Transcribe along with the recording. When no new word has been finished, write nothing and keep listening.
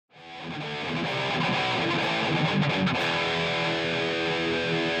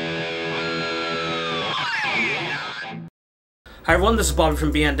Hi everyone, this is Bobby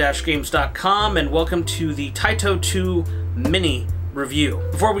from bn-games.com and welcome to the Taito 2 mini review.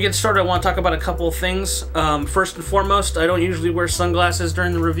 Before we get started, I want to talk about a couple of things. First and foremost, I don't usually wear sunglasses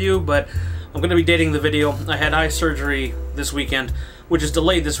during the review, but I'm going to be dating the video. I had eye surgery this weekend, which has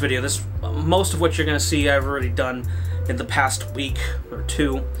delayed this video. Most of what you're going to see I've already done in the past week or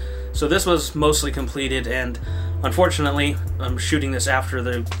two. So this was mostly completed, and unfortunately, I'm shooting this after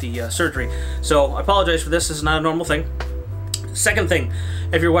the surgery. So I apologize for this. This is not a normal thing. Second thing,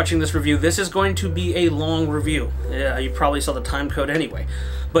 if you're watching this review, this is going to be a long review. You probably saw the time code anyway.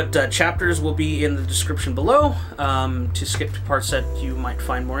 But chapters will be in the description below to skip to parts that you might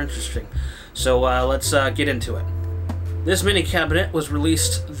find more interesting. So let's get into it. This mini cabinet was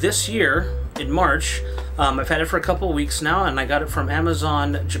released this year in March. I've had it for a couple of weeks now, and I got it from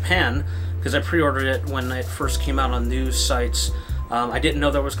Amazon Japan because I pre-ordered it when it first came out on news sites. I didn't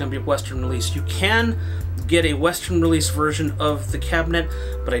know there was going to be a Western release. You can get a Western release version of the cabinet,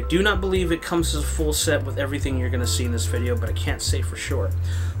 but I do not believe it comes as a full set with everything you're going to see in this video, but I can't say for sure.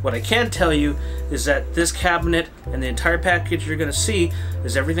 What I can tell you is that this cabinet and the entire package you're going to see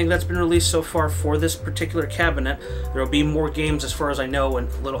is everything that's been released so far for this particular cabinet. There will be more games as far as I know,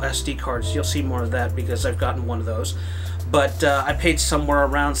 and little SD cards. You'll see more of that because I've gotten one of those. But I paid somewhere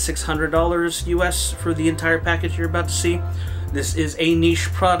around $600 US for the entire package you're about to see. This is a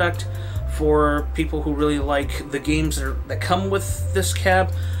niche product for people who really like the games that come with this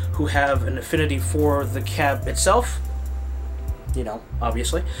cab, who have an affinity for the cab itself, you know,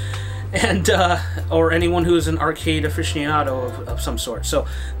 obviously, and or anyone who is an arcade aficionado of some sort. So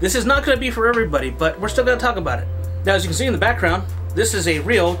this is not going to be for everybody, but we're still going to talk about it. Now, as you can see in the background, this is a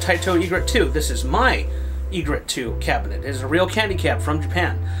real Taito Egret 2. This is my Egret 2 cabinet. It is a real candy cab from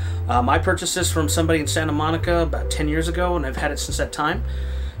Japan. I purchased this from somebody in Santa Monica about 10 years ago, and I've had it since that time.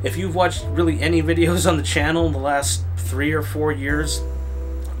 If you've watched really any videos on the channel in the last 3 or 4 years,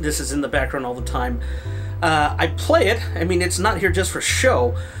 this is in the background all the time. I play it. I mean, it's not here just for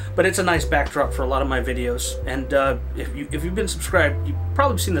show, but it's a nice backdrop for a lot of my videos. And if you've been subscribed, you've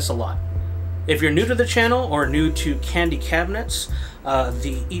probably seen this a lot. If you're new to the channel or new to candy cabinets,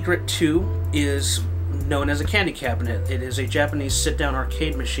 the Egret 2 is known as a candy cabinet. It is a Japanese sit-down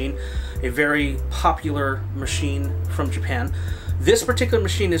arcade machine, a very popular machine from Japan. This particular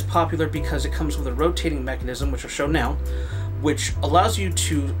machine is popular because it comes with a rotating mechanism, which I'll show now, which allows you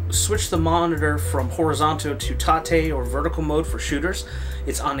to switch the monitor from horizontal to tate or vertical mode for shooters.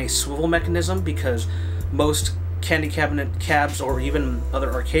 It's on a swivel mechanism because most candy cabinet cabs or even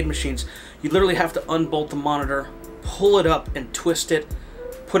other arcade machines, you literally have to unbolt the monitor, pull it up and twist it,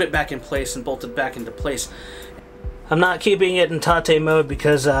 put it back in place and bolt it back into place. I'm not keeping it in tate mode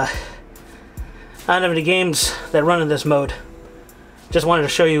because I don't have any games that run in this mode. Just wanted to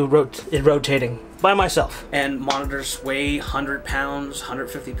show you it rotating by myself. And monitors weigh 100 pounds,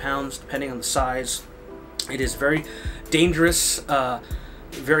 150 pounds, depending on the size. It is very dangerous,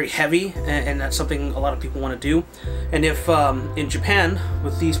 very heavy, and that's something a lot of people want to do. And if in Japan,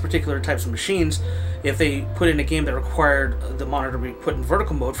 with these particular types of machines, if they put in a game that required the monitor to be put in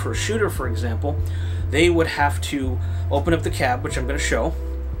vertical mode for a shooter, for example, they would have to open up the cab, which I'm going to show,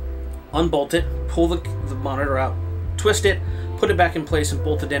 unbolt it, pull the monitor out, twist it, put it back in place and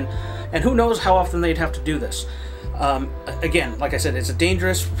bolt it in, and who knows how often they'd have to do this. Again, like I said, it's a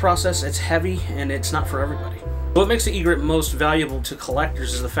dangerous process, it's heavy, and it's not for everybody. What makes the Egret most valuable to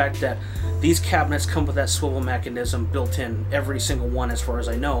collectors is the fact that these cabinets come with that swivel mechanism built in. Every single one, as far as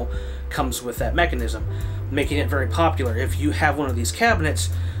I know, comes with that mechanism, making it very popular. If you have one of these cabinets,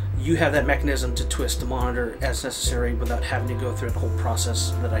 you have that mechanism to twist the monitor as necessary without having to go through the whole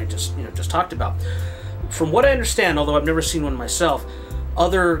process that I just talked about. From what I understand, although I've never seen one myself,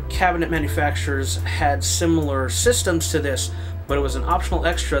 other cabinet manufacturers had similar systems to this, but it was an optional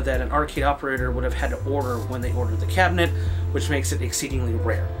extra that an arcade operator would have had to order when they ordered the cabinet, which makes it exceedingly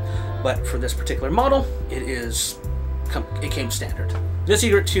rare. But for this particular model, it came standard. This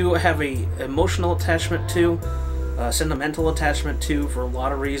Egret 2 I have a emotional attachment to, sentimental attachment to, for a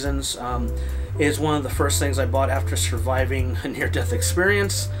lot of reasons. It is one of the first things I bought after surviving a near-death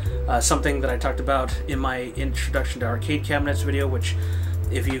experience. Something that I talked about in my introduction to arcade cabinets video, which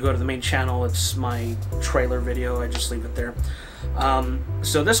if you go to the main channel, it's my trailer video. I just leave it there.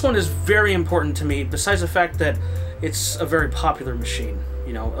 So this one is very important to me, besides the fact that it's a very popular machine,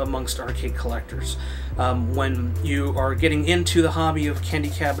 you know, amongst arcade collectors. When you are getting into the hobby of candy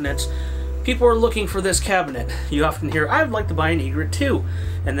cabinets, people are looking for this cabinet. You often hear, I'd like to buy an Egret 2,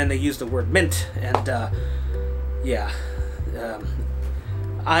 and then they use the word mint, and yeah.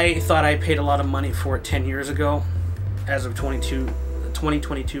 I thought I paid a lot of money for it 10 years ago. As of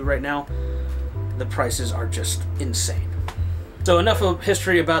 2022 right now, the prices are just insane. So enough of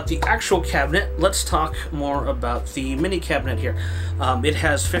history about the actual cabinet. Let's talk more about the mini cabinet here. It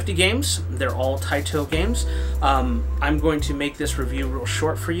has 50 games. They're all Taito games. I'm going to make this review real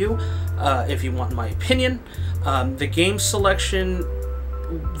short for you if you want my opinion. The game selection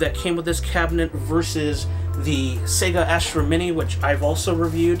that came with this cabinet versus the Sega Astro Mini, which I've also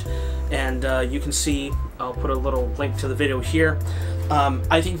reviewed, and you can see, I'll put a little link to the video here.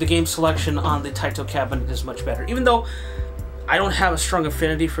 I think the game selection on the Taito cabinet is much better, even though I don't have a strong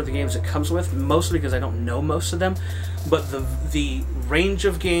affinity for the games it comes with, mostly because I don't know most of them, but the range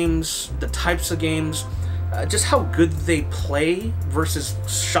of games, the types of games, just how good they play versus,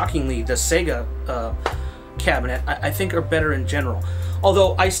 shockingly, the Sega cabinet, I think are better in general.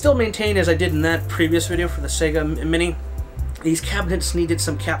 Although I still maintain, as I did in that previous video for the Sega Mini, these cabinets needed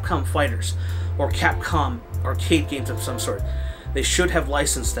some Capcom fighters or Capcom arcade games of some sort. They should have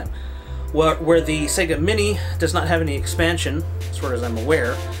licensed them. Where the Sega Mini does not have any expansion, as far as I'm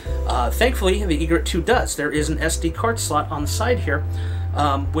aware, thankfully the Egret 2 does. There is an SD card slot on the side here,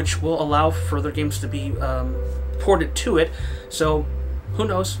 which will allow further games to be ported to it. So who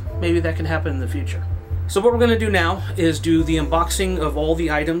knows, maybe that can happen in the future. So what we're going to do now is do the unboxing of all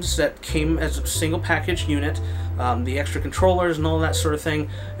the items that came as a single package unit, the extra controllers and all that sort of thing,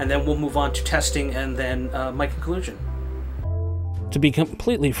 and then we'll move on to testing and then my conclusion. To be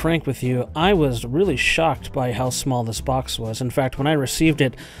completely frank with you, I was really shocked by how small this box was. In fact, when I received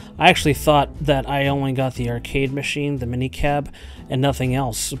it, I actually thought that I only got the arcade machine, the mini cab, and nothing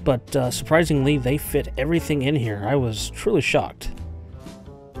else. But surprisingly, they fit everything in here. I was truly shocked.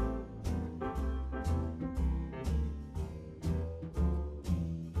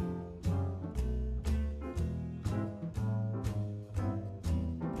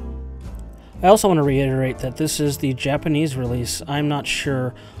 I also want to reiterate that this is the Japanese release. I'm not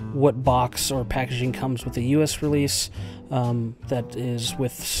sure what box or packaging comes with the US release. That is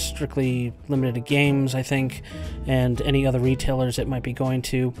with strictly limited games, I think, and any other retailers it might be going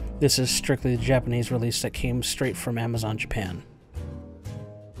to. This is strictly the Japanese release that came straight from Amazon Japan.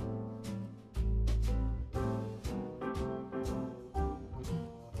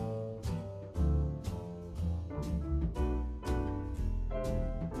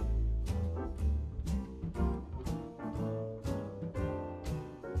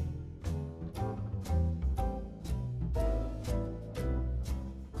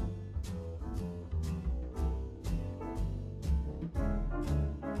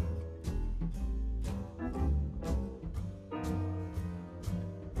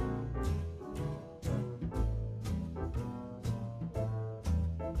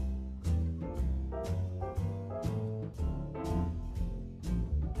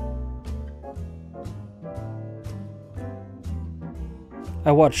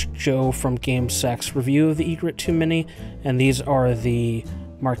 I watched Joe from GameSack's review of the Egret 2 Mini, and these are the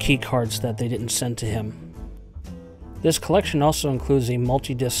marquee cards that they didn't send to him. This collection also includes a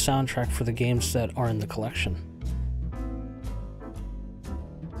multi-disc soundtrack for the games that are in the collection.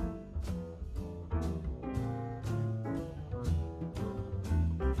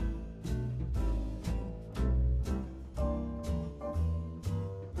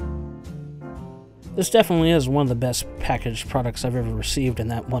 This definitely is one of the best packaged products I've ever received in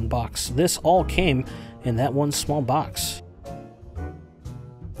that one box. This all came in that one small box.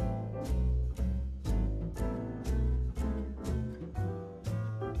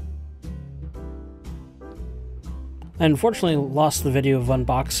 I unfortunately lost the video of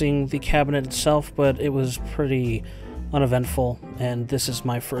unboxing the cabinet itself, but it was pretty uneventful, and this is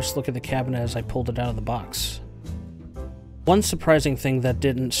my first look at the cabinet as I pulled it out of the box. One surprising thing that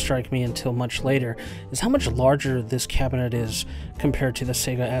didn't strike me until much later is how much larger this cabinet is compared to the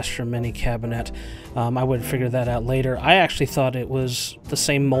Sega Astro Mini cabinet. I would figure that out later. I actually thought it was the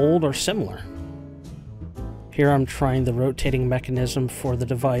same mold or similar. Here I'm trying the rotating mechanism for the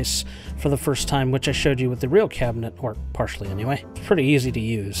device for the first time, which I showed you with the real cabinet, or partially anyway. It's pretty easy to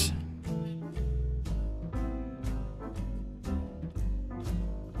use.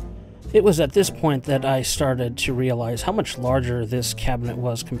 It was at this point that I started to realize how much larger this cabinet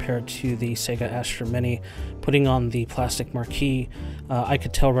was compared to the Sega Astro Mini. Putting on the plastic marquee, I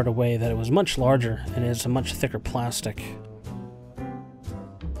could tell right away that it was much larger and is a much thicker plastic.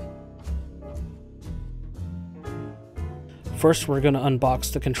 First, we're going to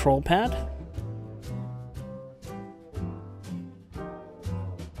unbox the control pad.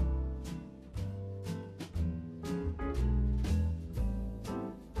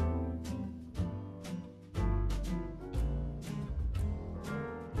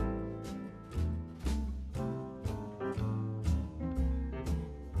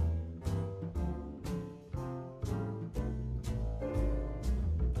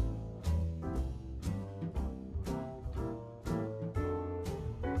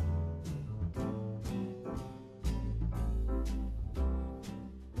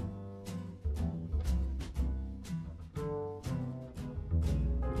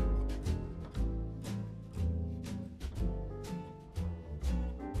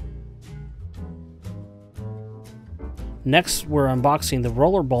 Next, we're unboxing the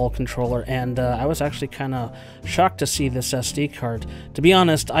Rollerball controller, and I was actually kind of shocked to see this SD card. To be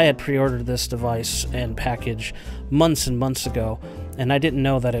honest, I had pre-ordered this device and package months and months ago, and I didn't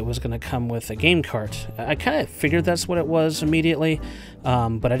know that it was going to come with a game cart. I kind of figured that's what it was immediately,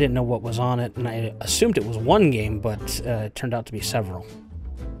 but I didn't know what was on it, and I assumed it was one game, but it turned out to be several.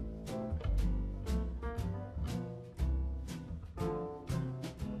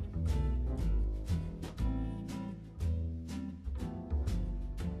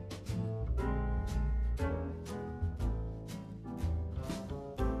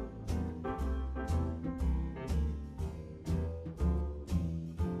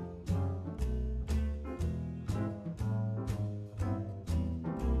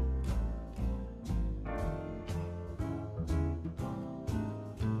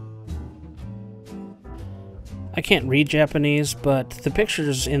 I can't read Japanese, but the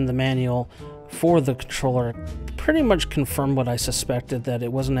pictures in the manual for the controller pretty much confirm what I suspected, that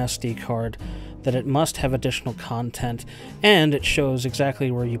it was an SD card, that it must have additional content, and it shows exactly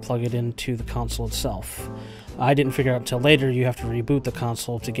where you plug it into the console itself. I didn't figure out until later you have to reboot the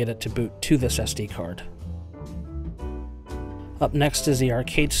console to get it to boot to this SD card. Up next is the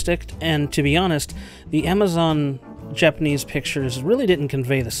arcade stick, and to be honest, the Amazon Japanese pictures really didn't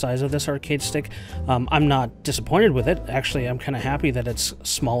convey the size of this arcade stick. I'm not disappointed with it. Actually, I'm kind of happy that it's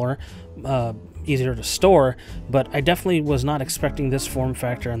smaller, easier to store, but I definitely was not expecting this form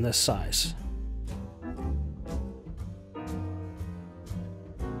factor and this size.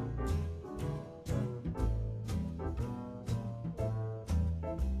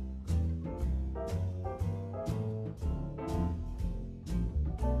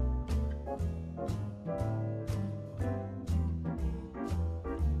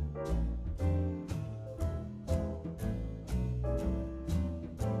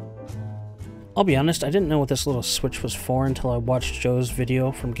 I'll be honest, I didn't know what this little switch was for until I watched Joe's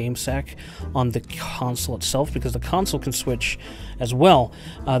video from GameSack on the console itself, because the console can switch as well.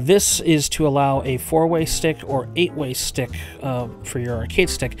 This is to allow a 4-way stick or 8-way stick for your arcade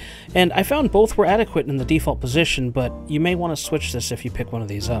stick, and I found both were adequate in the default position, but you may want to switch this if you pick one of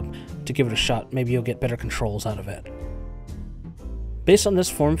these up to give it a shot. Maybe you'll get better controls out of it. Based on this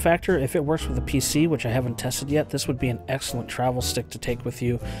form factor, if it works with a PC, which I haven't tested yet, this would be an excellent travel stick to take with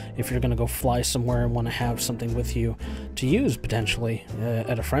you if you're going to go fly somewhere and want to have something with you to use, potentially,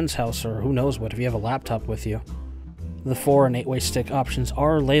 at a friend's house, or who knows what, if you have a laptop with you. The 4- and 8-way stick options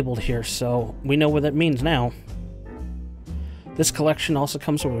are labeled here, so we know what that means now. This collection also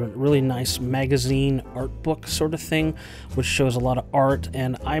comes with a really nice magazine art book sort of thing, which shows a lot of art,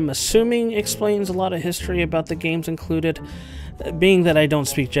 and I'm assuming explains a lot of history about the games included. Being that I don't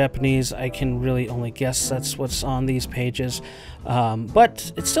speak Japanese, I can really only guess that's what's on these pages.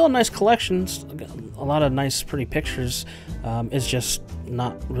 But it's still a nice collection, a lot of nice, pretty pictures. It's just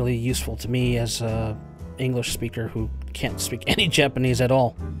not really useful to me as an English speaker who can't speak any Japanese at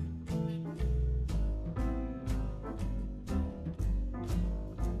all.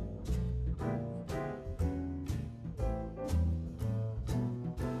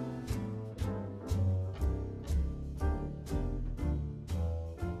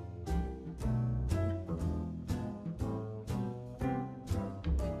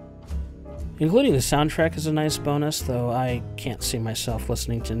 Including the soundtrack is a nice bonus, though I can't see myself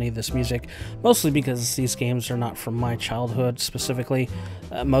listening to any of this music, mostly because these games are not from my childhood specifically,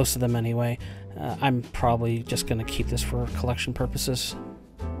 most of them anyway. I'm probably just going to keep this for collection purposes.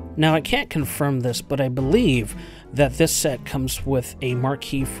 Now, I can't confirm this, but I believe that this set comes with a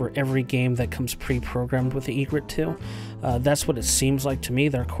marquee for every game that comes pre-programmed with the Egret 2. That's what it seems like to me.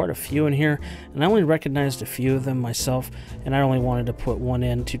 There are quite a few in here, and I only recognized a few of them myself, and I only wanted to put one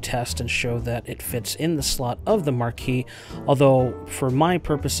in to test and show that it fits in the slot of the marquee, although for my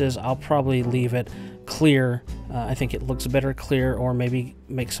purposes, I'll probably leave it clear. I think it looks better clear, or maybe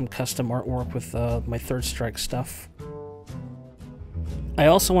make some custom artwork with my Third Strike stuff. I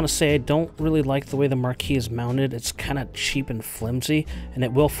also want to say I don't really like the way the marquee is mounted. It's kind of cheap and flimsy, and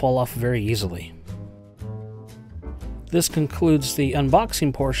it will fall off very easily. This concludes the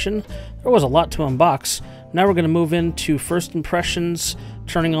unboxing portion. There was a lot to unbox. Now we're going to move into first impressions,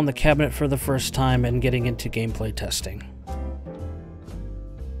 turning on the cabinet for the first time, and getting into gameplay testing.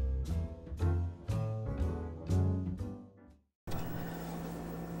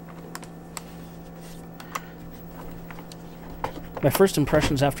 My first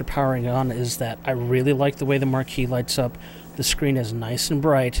impressions after powering it on is that I really like the way the marquee lights up. The screen is nice and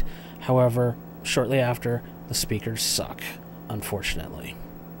bright. However, shortly after, the speakers suck, unfortunately.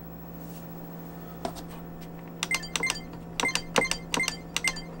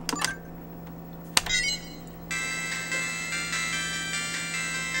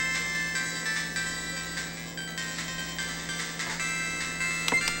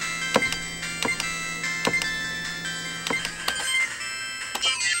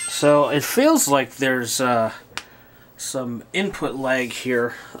 So it feels like there's some input lag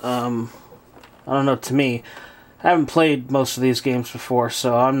here. I don't know, to me. I haven't played most of these games before,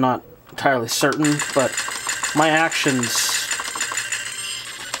 so I'm not entirely certain, but my actions,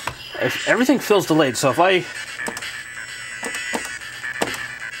 everything feels delayed. So if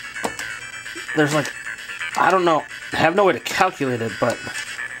there's like, I don't know, I have no way to calculate it, but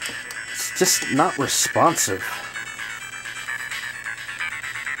it's just not responsive.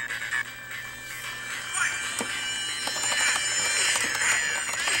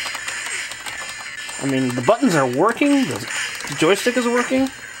 I mean, the buttons are working, the joystick is working,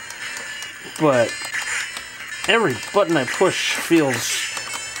 but every button I push feels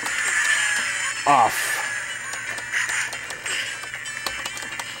off.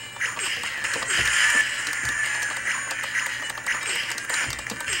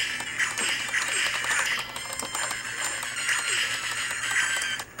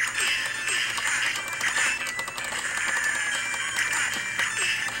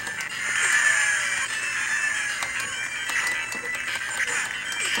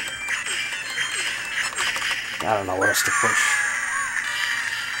 I don't know what else to push.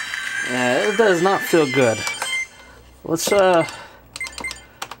 Yeah, it does not feel good. Let's go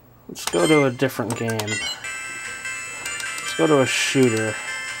to a different game. Let's go to a shooter.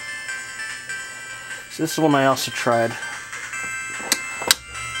 So this is one I also tried.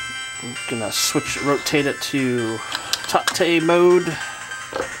 I'm gonna rotate it to Taito mode.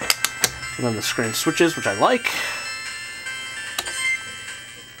 And then the screen switches, which I like.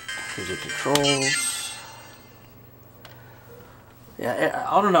 Here's the controls. Yeah,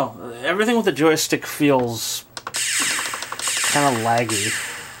 I don't know. Everything with the joystick feels kind of laggy.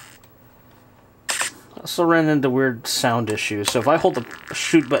 I also ran into weird sound issues. So if I hold the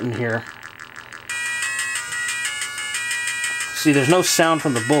shoot button here, see, there's no sound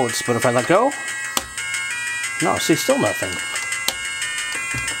from the bullets, but if I let go, no, see, still nothing.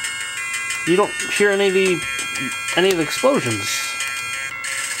 You don't hear any of the explosions,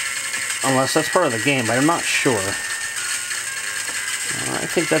 unless that's part of the game, but I'm not sure. I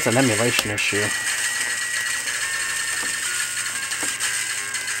think that's an emulation issue.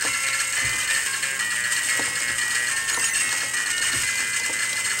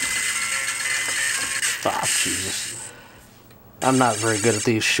 Ah, Jesus. I'm not very good at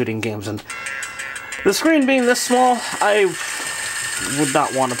these shooting games, and the screen being this small, I would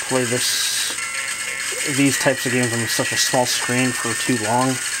not want to play these types of games on such a small screen for too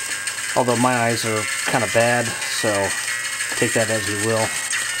long. Although my eyes are kind of bad, so take that as you will.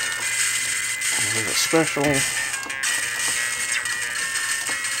 Here's a special.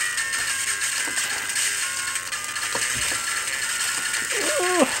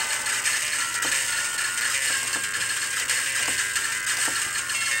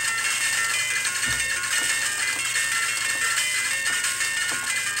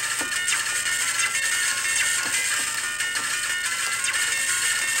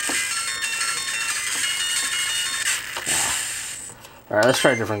 Alright, let's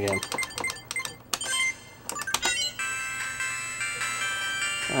try a different game.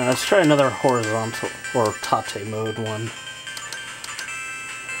 Let's try another horizontal or Taito mode one.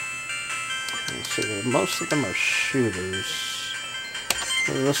 Let's see, most of them are shooters.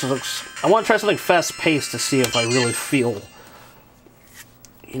 This looks. I want to try something fast-paced to see if I really feel,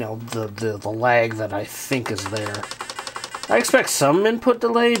 you know, the lag that I think is there. I expect some input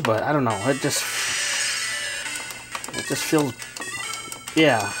delay, but I don't know. It just feels.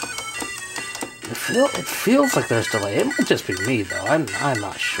 Yeah. It feels like there's delay. It might just be me, though. I'm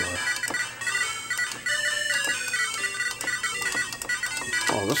not sure.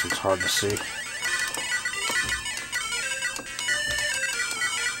 Oh, this one's hard to see.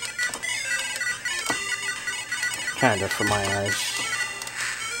 Kinda for my eyes.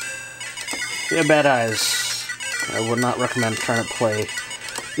 If you have bad eyes, I would not recommend trying to play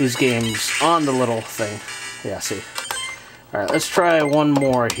these games on the little thing. Yeah, see. Alright, let's try one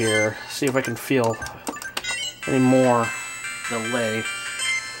more here. See if I can feel any more delay.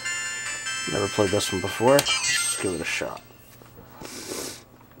 Never played this one before. Let's give it a shot.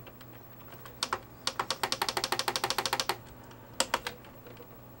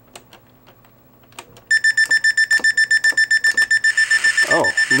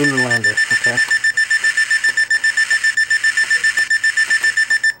 Oh, Lunar Lander, okay.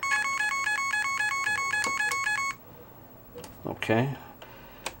 Okay.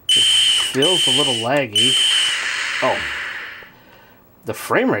 It feels a little laggy. Oh. The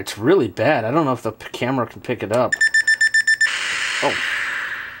frame rate's really bad. I don't know if the camera can pick it up. Oh.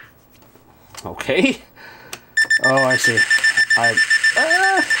 Okay. Oh, I see.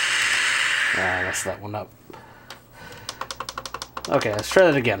 messed that one up. Okay, let's try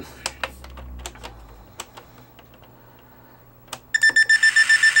that again.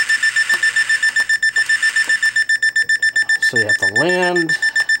 So you have to land.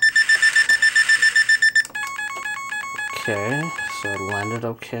 Okay, so it landed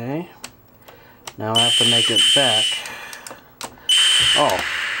okay. Now I have to make it back. Oh.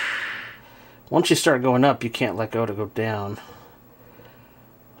 Once you start going up, you can't let go to go down.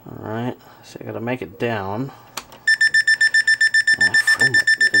 Alright, so I gotta make it down.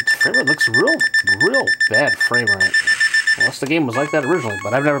 Frame rate looks real bad frame rate. Unless the game was like that originally,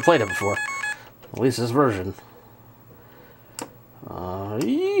 but I've never played it before. At least this version. Oh,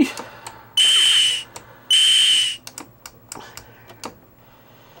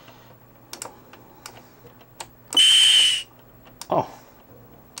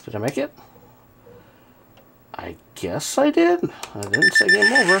 did I make it? I guess I did. I didn't say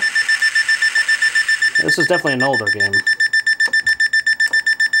game over. This is definitely an older game.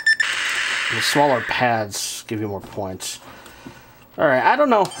 The smaller pads give you more points. Alright, I don't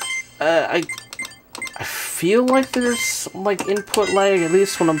know. I feel like there's like input lag, at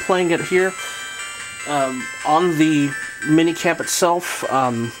least when I'm playing it here. On the minicap itself,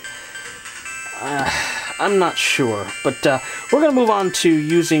 I'm not sure. But we're going to move on to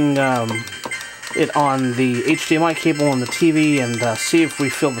using it on the HDMI cable on the TV and see if we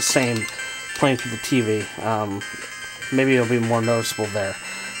feel the same playing through the TV. Maybe it'll be more noticeable there.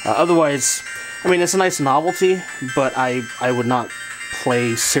 Otherwise, I mean, it's a nice novelty, but I would not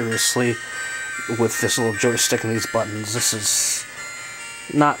play seriously with this little joystick and these buttons. This is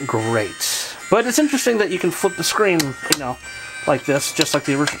not great. But it's interesting that you can flip the screen, you know, like this, just like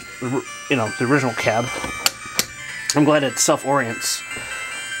the original cab. I'm glad it self-orients.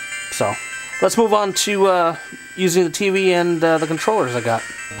 So, let's move on to using the TV and the controllers I got.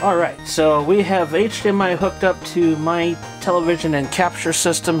 Alright, so we have HDMI hooked up to my television and capture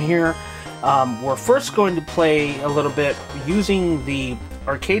system here. We're first going to play a little bit using the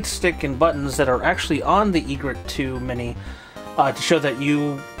arcade stick and buttons that are actually on the Egret 2 Mini to show that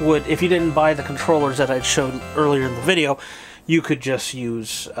you would, if you didn't buy the controllers that I showed earlier in the video, you could just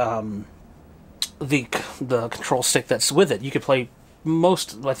use the control stick that's with it. You could play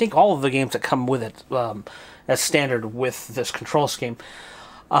most, I think all of the games that come with it as standard with this control scheme.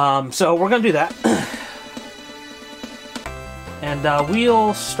 So we're going to do that. And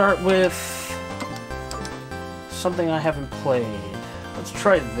we'll start with something I haven't played. Let's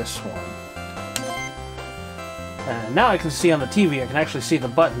try this one. And now I can see on the TV, I can actually see the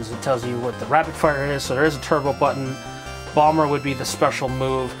buttons. It tells you what the rapid fire is, so there is a turbo button. Bomber would be the special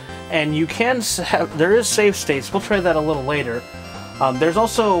move. And you can have, there is save states, we'll try that a little later. There's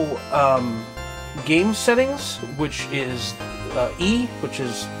also game settings, which is E, which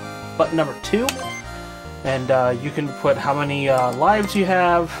is button number 2. And you can put how many lives you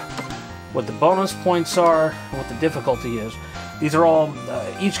have, what the bonus points are, and what the difficulty is. These are all,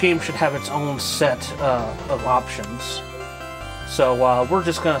 each game should have its own set of options. So we're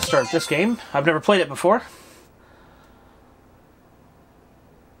just going to start this game. I've never played it before.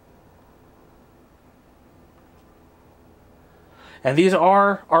 And these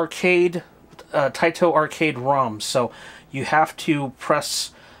are arcade, Taito arcade ROMs, so you have to press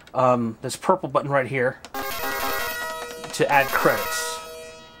this purple button right here to add credits.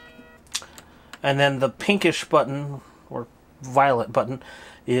 And then the pinkish button, or violet button,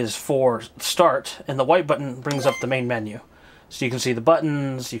 is for start, and the white button brings up the main menu. So you can see the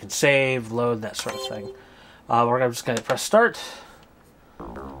buttons, you can save, load, that sort of thing. We're just going to press start.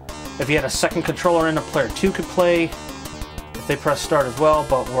 If you had a second controller in, a player 2 could play. If they press start as well,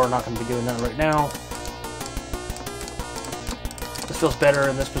 but we're not going to be doing that right now. This feels better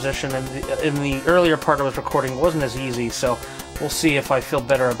in this position, and in the earlier part I was recording, it wasn't as easy, so we'll see if I feel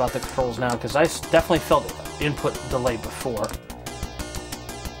better about the controls now, because I definitely felt input delay before.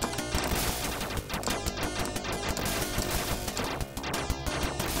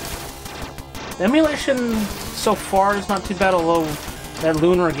 The emulation so far is not too bad, although that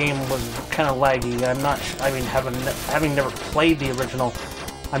Lunar game was kind of laggy. I'm not. I mean, having never played the original,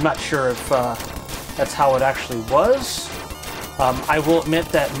 I'm not sure if that's how it actually was. I will admit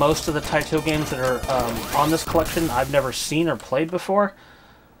that most of the Taito games that are on this collection, I've never seen or played before.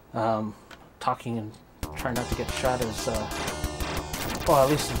 Talking and trying not to get shot is, well,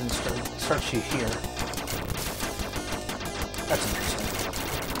 at least it didn't start you here. That's interesting.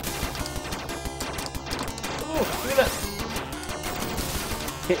 Ooh, look at that.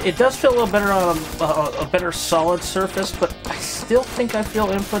 It does feel a little better on a better solid surface, but I still think I feel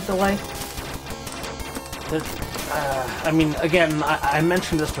input delay. I mean, again, I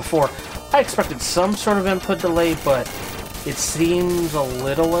mentioned this before. I expected some sort of input delay, but it seems a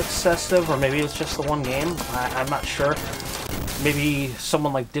little excessive, or maybe it's just the one game. I'm not sure. Maybe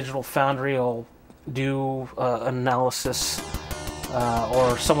someone like Digital Foundry will do an analysis,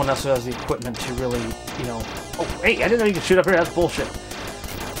 or someone else who has the equipment to really, you know... Oh, hey, I didn't know you could shoot up here. That's bullshit.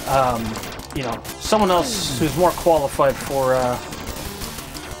 You know, someone else who's more qualified for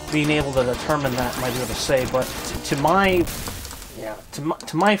being able to determine that might be able to say, but to my... Yeah,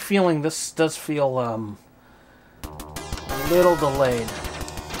 to my feeling, this does feel, a little delayed.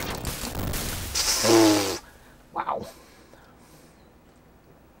 Wow.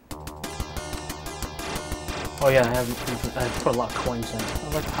 Oh yeah, I put a lot of coins in. I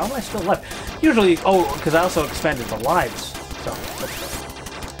was like, how am I still alive? Usually, oh, because I also expanded the lives. So, let's go.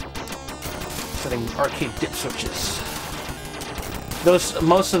 Setting arcade dip switches.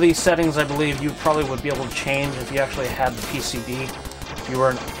 Most of these settings, I believe, you probably would be able to change if you actually had the PCB. If you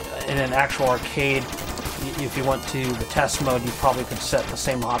were in an actual arcade, if you went to the test mode, you probably could set the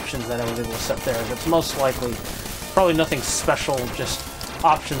same options that I was able to set there. But it's most likely probably nothing special, just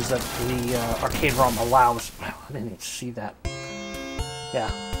options that the arcade ROM allows. Wow, I didn't even see that. Yeah.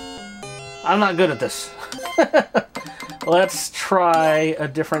 I'm not good at this. Let's try a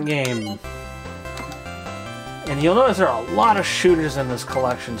different game. And you'll notice there are a lot of shooters in this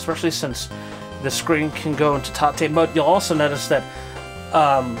collection, especially since the screen can go into top tape mode. You'll also notice that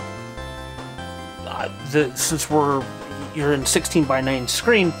since you're in 16:9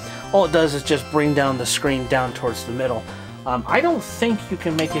 screen, all it does is just bring down the screen down towards the middle. I don't think you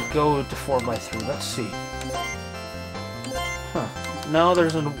can make it go to 4:3. Let's see. Huh. No,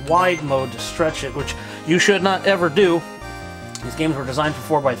 there's a wide mode to stretch it, which you should not ever do. These games were designed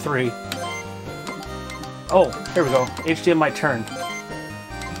for 4:3. Oh, here we go. HDMI turn.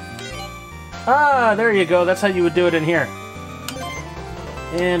 Ah, there you go. That's how you would do it in here.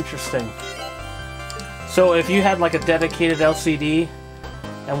 Interesting. So if you had like a dedicated LCD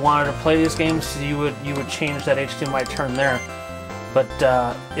and wanted to play these games, you would change that HDMI turn there. But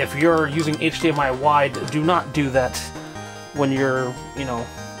if you're using HDMI wide, do not do that when you're, you know,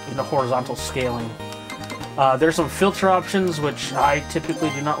 in a horizontal scaling. There's some filter options, which I typically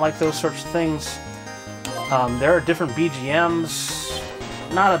do not like those sorts of things. There are different BGMs.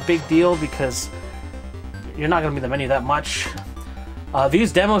 Not a big deal because you're not going to be in the menu that much.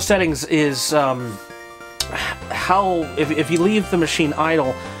 These demo settings is how, if you leave the machine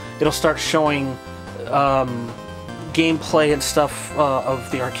idle, it'll start showing gameplay and stuff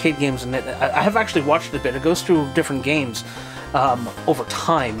of the arcade games. And I have actually watched it a bit. It goes through different games over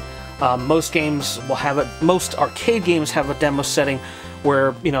time. Most games will have it. Most arcade games have a demo setting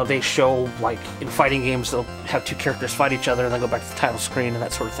where, you know, they show, like, in fighting games, they'll have two characters fight each other and then go back to the title screen and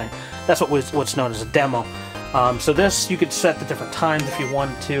that sort of thing. That's what's known as a demo. So this, you could set the different times if you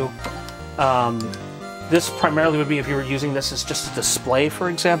wanted to. This primarily would be if you were using this as just a display, for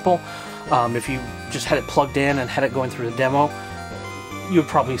example. If you just had it plugged in and had it going through the demo, you would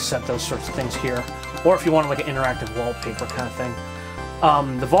probably set those sorts of things here. Or if you wanted like an interactive wallpaper kind of thing.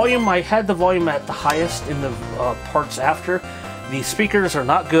 The volume, I had the volume at the highest in the parts after. The speakers are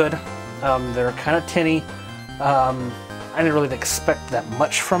not good. They're kind of tinny. I didn't really expect that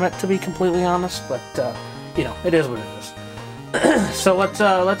much from it, to be completely honest, but you know, it is what it is. So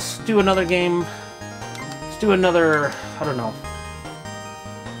let's do another game. Let's do another, I don't know.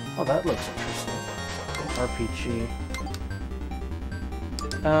 Oh, that looks interesting. RPG.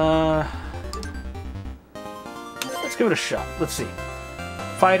 Let's give it a shot. Let's see.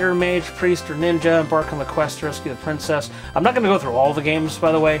 Fighter, mage, priest, or ninja, embark on the quest to rescue the princess. I'm not going to go through all the games,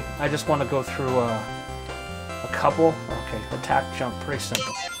 by the way. I just want to go through a couple. Okay, attack, jump, pretty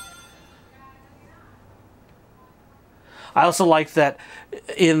simple. I also like that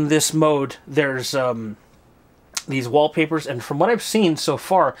in this mode, there's these wallpapers, and from what I've seen so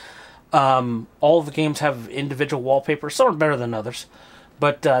far, all of the games have individual wallpapers. Some are better than others,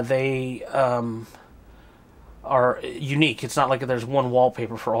 but they are unique. It's not like there's one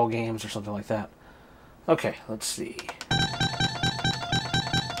wallpaper for all games or something like that. Okay, let's see.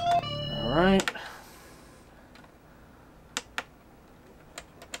 Alright.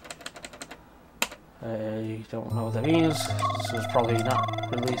 I don't know what that means. This was probably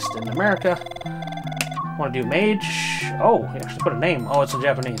not released in America. Want to do mage? Oh, he actually put a name. Oh, it's in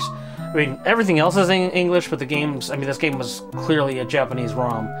Japanese. I mean, everything else is in English, but the games... I mean, this game was clearly a Japanese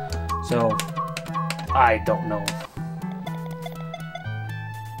ROM. So, I don't know.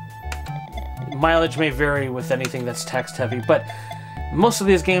 Mileage may vary with anything that's text-heavy, but most of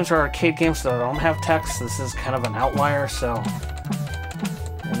these games are arcade games that don't have text. This is kind of an outlier, so...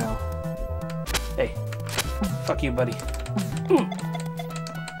 You know. Hey. Fuck you, buddy. Ooh.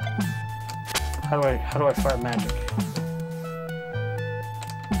 How do I fire magic?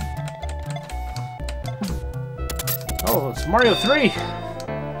 Oh, it's Mario 3!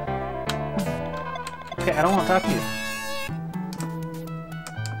 Okay, I don't want to talk to you.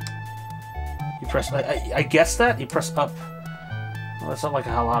 You press... I guess that? You press up. Well, that's not like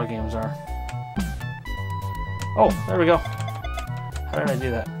how a lot of games are. Oh, there we go. How did I do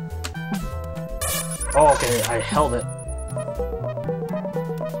that? Oh, okay, I held it.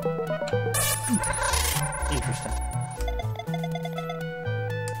 Interesting.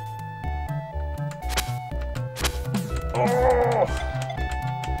 Oh!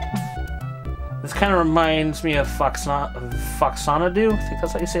 This kind of reminds me of Foxanadu. I think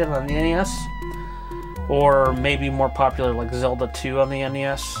that's how you say it on the NES. Or maybe more popular like Zelda 2 on the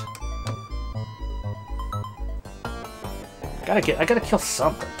NES. I gotta kill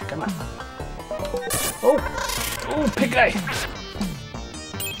something. Come on. Oh! Oh, pig guy!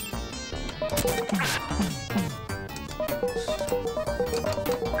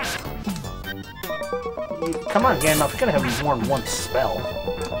 Come on, Gandalf. You gotta have more than one spell.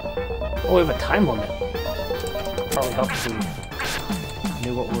 Oh, we have a time limit. Probably helps if we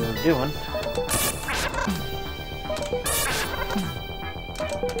knew what we were doing.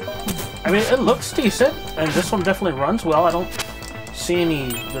 I mean, it looks decent, and this one definitely runs well. I don't see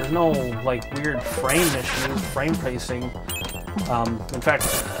any... There's no, like, weird frame issues, frame pacing. In fact,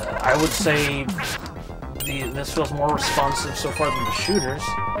 I would say this feels more responsive so far than the shooters.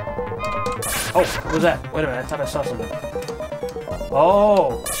 Oh, what was that? Wait a minute, I thought I saw something.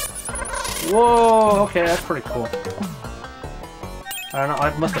 Oh! Whoa, okay, that's pretty cool. I don't know,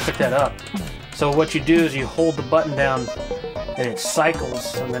 I must have picked that up. So what you do is you hold the button down and it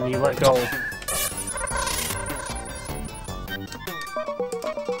cycles, and then you let go.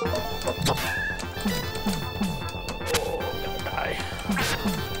 Oh, I'm gonna die.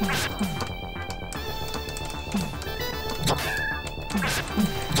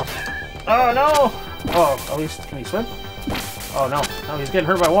 Oh no! Oh, at least, can he swim? Oh no, no, he's getting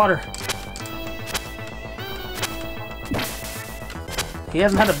hurt by water. He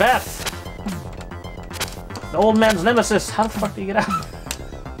hasn't had a bath. The old man's nemesis. How the fuck do you get out?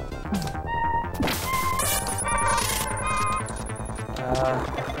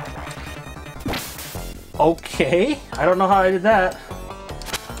 Okay. I don't know how I did that.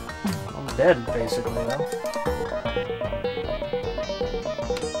 I'm dead, basically, though.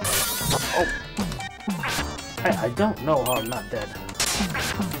 Oh. I don't know how I'm not dead.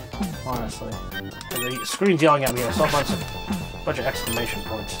 Honestly. The screen's yelling at me. I saw a bunch of exclamation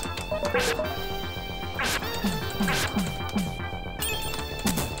points.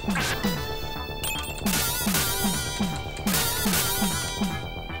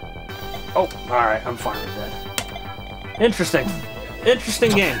 Oh, alright, I'm fine with that. Interesting.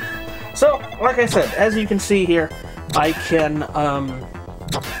 Interesting game. So, like I said, as you can see here, I can,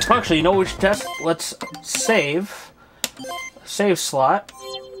 actually, you know what we should test? Let's save. Save slot.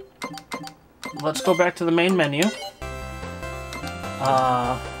 Let's go back to the main menu.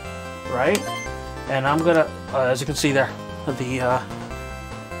 Right? And I'm gonna, as you can see there, the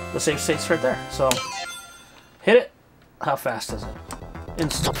save state's right there. So, hit it. How fast is it?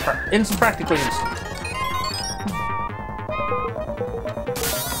 Instant, practically instant.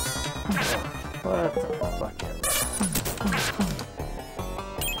 What the fuck?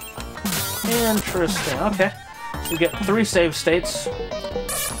 Interesting. Okay. So we get 3 save states.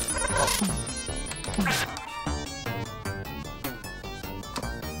 Oh.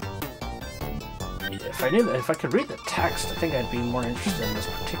 If I could read the text, I think I'd be more interested in this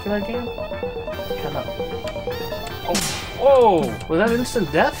particular game. Kind of. Oh, whoa! Was that instant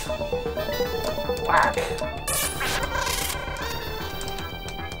death? Whack!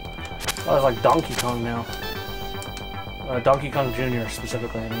 Oh, it's like Donkey Kong now. Donkey Kong Jr.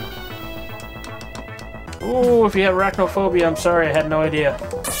 specifically, I mean. Ooh, if you have arachnophobia, I'm sorry, I had no idea.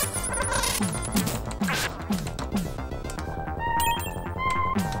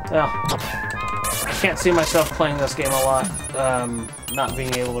 Well, I can't see myself playing this game a lot, not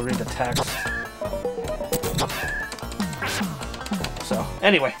being able to read the text. So,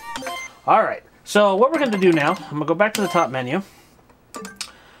 anyway. Alright, so what we're going to do now, I'm going to go back to the top menu.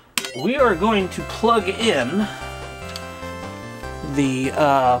 We are going to plug in the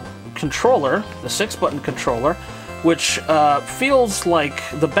controller, the 6-button controller, which feels like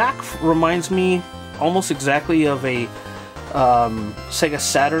the back reminds me almost exactly of a Sega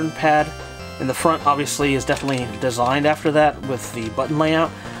Saturn pad. And the front obviously is definitely designed after that with the button layout,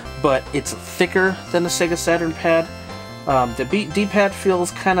 but it's thicker than the Sega Saturn pad. The D-pad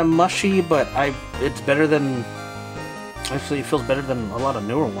feels kind of mushy, but it's better than... Actually, it feels better than a lot of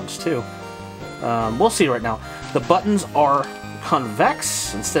newer ones too. We'll see right now. The buttons are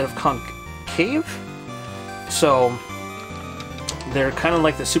convex instead of concave, so they're kind of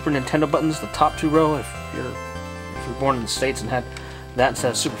like the Super Nintendo buttons, the top 2 row. If you're born in the States and had that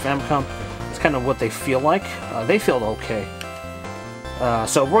instead of Super Famicom, it's kind of what they feel like. They feel okay.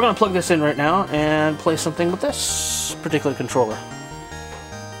 So we're going to plug this in right now and play something with this particular controller.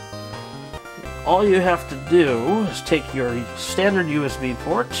 All you have to do is take your standard USB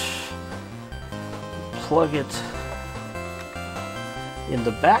port, plug it in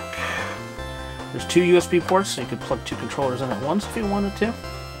the back. There's 2 USB ports, so you could plug 2 controllers in at once if you wanted to.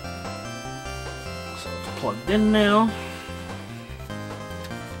 So it's plugged in now.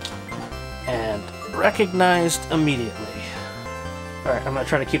 And recognized immediately. Alright, I'm going to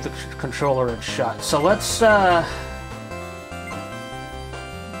try to keep the controller in shot. So let's, oh,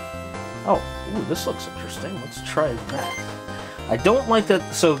 ooh, this looks interesting. Let's try that. I don't like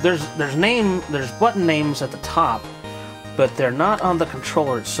that. So there's button names at the top, but they're not on the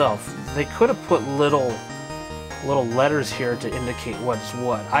controller itself. They could have put little letters here to indicate what's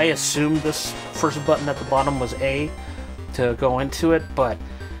what. I assumed this first button at the bottom was A to go into it, but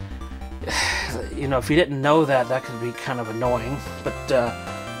you know, if you didn't know that, that could be kind of annoying. But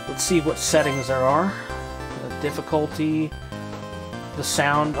let's see what settings there are. The difficulty, the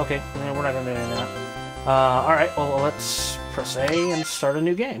sound. Okay, we're not going to do any of that. Alright, well, let's press A and start a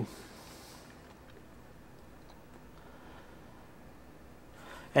new game.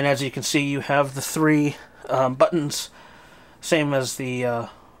 And as you can see, you have the 3 buttons, same as the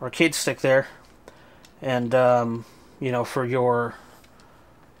arcade stick there. And, you know, for your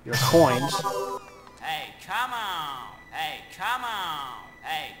coins. Hey, come on! Hey, come on!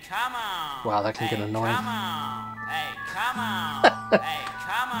 Hey, come on! Wow, that can get annoying. Come on! Hey, come on! Hey,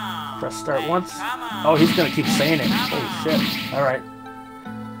 come on! Press start once. Oh, he's gonna keep saying it. Holy shit! All right.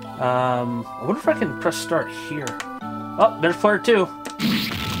 I wonder if I can press start here. Oh, there's player 2.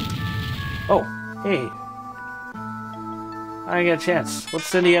 Oh, hey. I get a chance.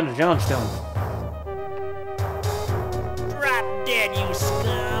 What's Indiana Jones doing? Drop dead, you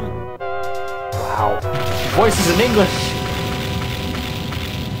scum! Wow. Voices in English.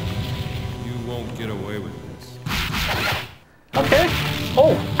 You won't get away with this. Okay.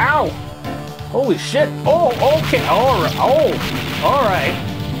 Oh, ow. Holy shit. Oh, okay. All right. Oh, all right.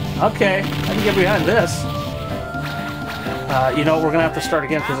 Okay. I can get behind this. You know, we're gonna have to start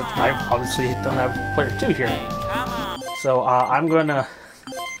again because I obviously don't have player 2 here. So I'm gonna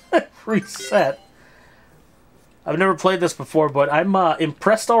reset. I've never played this before, but I'm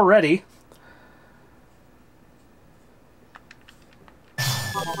impressed already.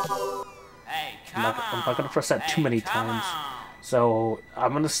 I'm not going to press that too many times. So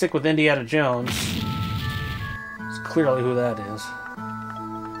I'm going to stick with Indiana Jones. It's clearly who that is.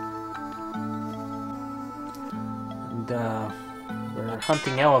 And we're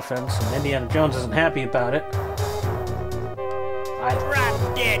hunting elephants, and Indiana Jones isn't happy about it.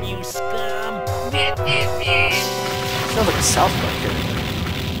 Drop dead, you scum! Sounds like a South Park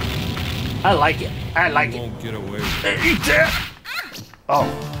character. I like it. I like You it. won't get away with it. Eat that! Oh.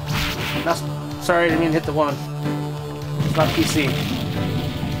 That's, sorry, I didn't mean to hit the one. It's not PC.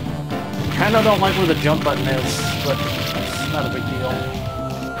 Kinda don't like where the jump button is, but it's not a big deal.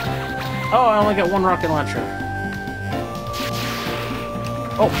 Oh, I only got 1 rocket launcher.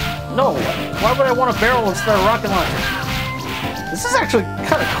 Oh, no! Why would I want a barrel instead of a rocket launcher? This is actually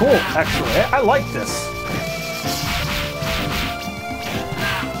kind of cool, actually. I like this.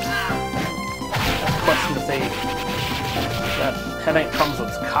 Question if that headache comes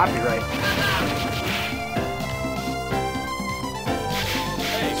with copyright.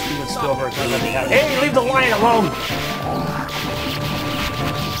 Steven Spielberg doesn't let me have it. Hey, leave the lion alone!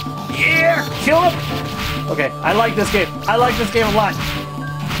 Yeah! Kill him! Okay, I like this game. I like this game a lot.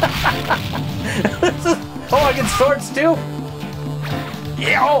 Oh, I get swords too?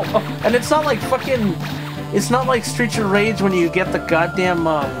 Yeah! Oh, and it's not like fucking... It's not like Streets of Rage when you get the goddamn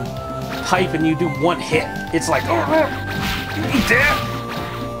pipe and you do 1 hit. It's like, oh, eat that!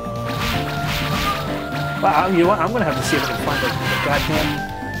 Wow, you know what? I'm gonna have to see if I can find the goddamn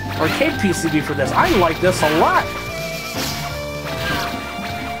arcade PCB for this. I like this a lot!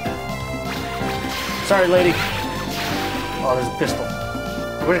 Sorry, lady. Oh, there's a pistol.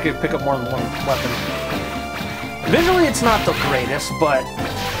 I wish I could pick up more than 1 weapon. Visually, it's not the greatest, but...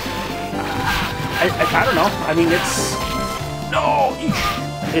 I don't know. I mean, it's... No!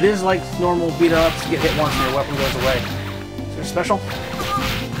 It is like normal beat-ups. You get hit once and your weapon goes away. Is there a special?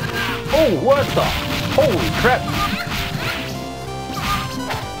 Oh, what the... Holy crap!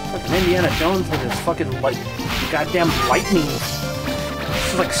 Fucking Indiana Jones with his fucking, like, goddamn lightning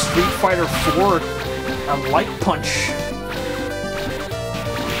This is like Street Fighter 4 Light Punch.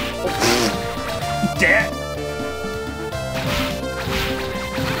 Oh, dead.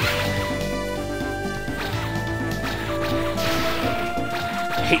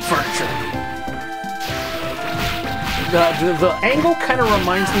 I hate furniture. The angle kind of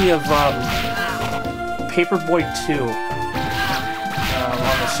reminds me of Paperboy 2 on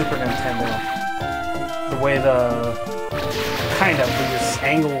the Super Nintendo. The way these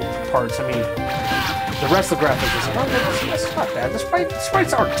angle parts. I mean, the rest of the graphics is that's not bad. The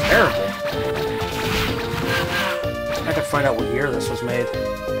sprites aren't terrible. I could find out what year this was made.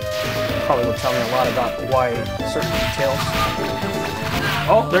 Probably would tell me a lot about why certain details.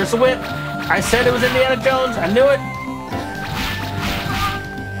 Oh, there's the whip. I said it was Indiana Jones. I knew it.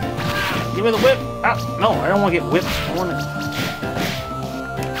 Give me the whip. Ah, no, I don't want to get whipped. I want to.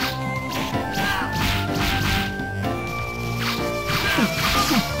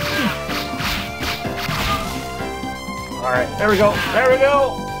 Alright, there we go. There we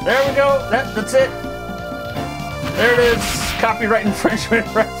go. There we go. That's it. There it is. Copyright infringement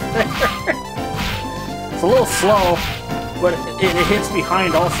right there. It's a little slow, but it hits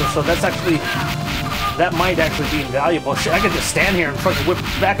behind also, so that's actually, that might actually be invaluable. Shit, I could just stand here and fucking whip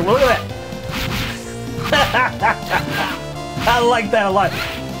back and look at that. I like that a lot.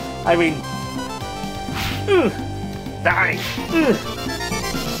 I mean, dying.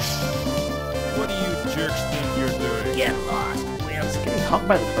 What do you jerks think you're doing? Get lost. Wait, I was getting humped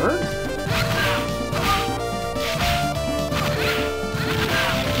by the bird?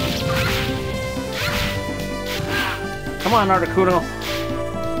 Come on, Articuno.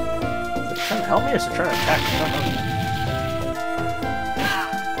 Is it trying to help me or is it trying to attack me?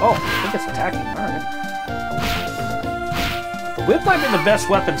 Oh, I think it's attacking. Alright. The whip might be the best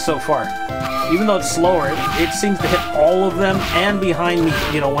weapon so far. Even though it's slower, it seems to hit all of them and behind me.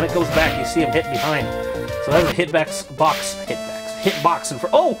 You know, when it goes back, you see him hit behind. So that's a hitbox in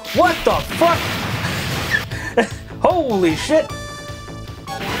front. Oh, what the fuck? Holy shit!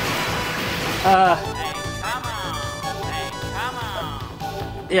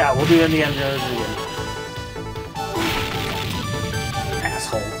 Yeah, we'll do it in the end.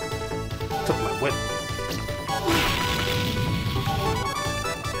 Asshole. Took my whip.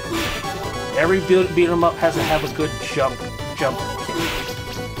 Every beat 'em up has to have a good jump kick.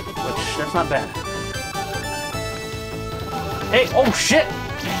 Which, that's not bad. Hey, oh shit!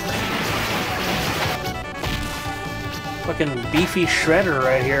 Fucking beefy shredder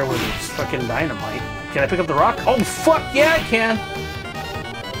right here with his fucking dynamite. Can I pick up the rock? Oh fuck, yeah I can!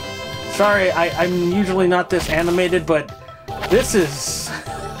 Sorry, I'm usually not this animated, but this is...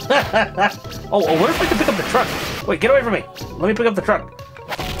 oh, what if I can pick up the truck? Wait, get away from me! Let me pick up the truck.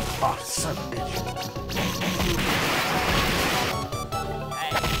 Oh, son of a bitch.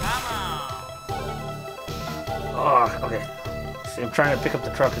 Oh, okay. See, I'm trying to pick up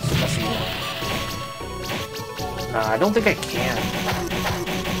the truck, it's messing me up. Nah, I don't think I can.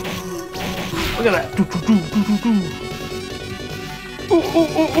 Look at that! Ooh,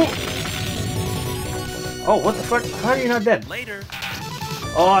 ooh, ooh, ooh! Oh, what the fuck? How are you not dead? Later.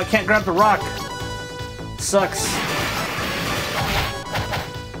 Oh, I can't grab the rock. Sucks.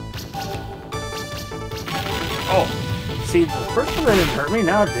 Oh, see, the first one that didn't hurt me,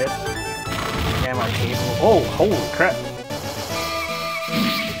 now it did. Damn, I can't. Oh, holy crap.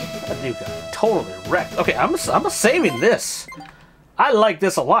 That dude got totally wrecked. Okay, I'm saving this. I like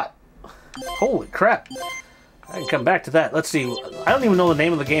this a lot. Holy crap. I can come back to that. Let's see. I don't even know the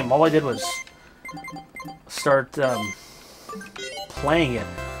name of the game. All I did was start playing it.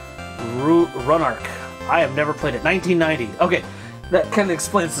 Runark. I have never played it. 1990. Okay, that kind of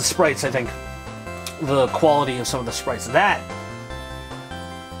explains the sprites, I think. The quality of some of the sprites. That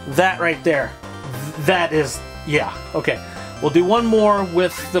right there. That is... Yeah, okay. We'll do one more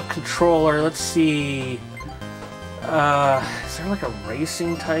with the controller. Let's see... is there like a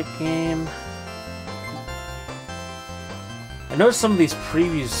racing type game? I noticed some of these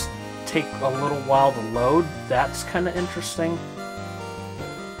previews take a little while to load. That's kind of interesting.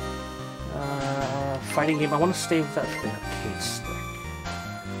 Fighting game. I want to stay with that for the arcade stick.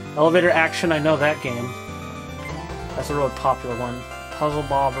 Elevator action. I know that game. That's a really popular one. Puzzle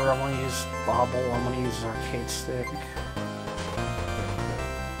bobber. I want to use bobble. I want to use arcade stick.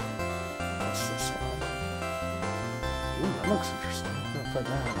 What's this one? Ooh, that looks interesting. I'm gonna put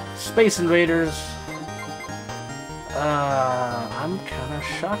that. Space Invaders. I'm kind of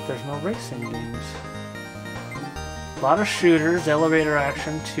shocked there's no racing games. A lot of shooters, elevator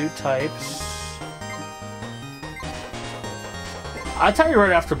action, 2 types. I'll tell you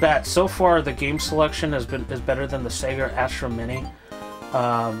right after bat, so far the game selection is better than the Sega Astro Mini.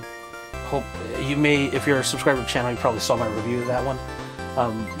 Hope you may, if you're a subscriber to the channel, you probably saw my review of that one.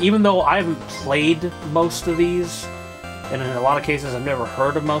 Even though I haven't played most of these, and in a lot of cases I've never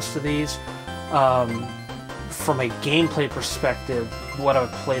heard of most of these, from a gameplay perspective, what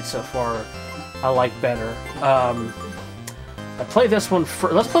I've played so far, I like better. I played this one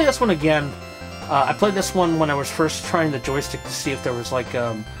let's play this one again. I played this one when I was first trying the joystick to see if there was like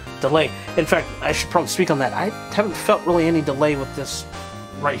delay. In fact, I should probably speak on that. I haven't felt really any delay with this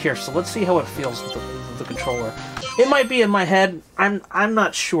right here, so let's see how it feels with the controller. It might be in my head. I'm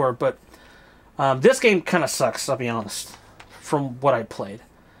not sure, but this game kind of sucks, I'll be honest, from what I played.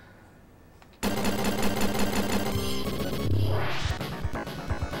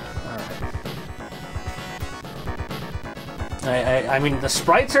 I mean, the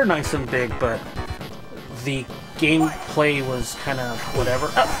sprites are nice and big, but the gameplay was kind of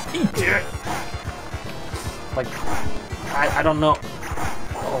whatever. Oh, he did it! Like, I don't know.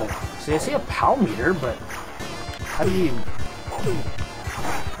 Oh, see, I see a POW meter, but how do you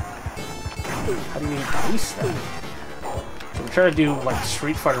increase that? So I'm trying to do like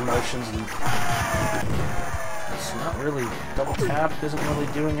Street Fighter motions, and it's not really double tap. Isn't really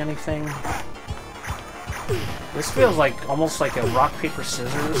doing anything. This feels like almost like a rock paper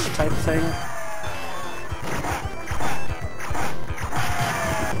scissors type thing.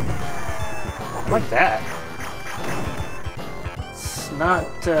 I like that. It's not.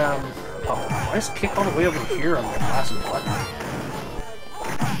 Oh, I just kick all the way over here on the last button.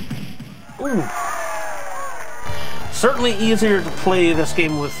 Ooh. Certainly easier to play this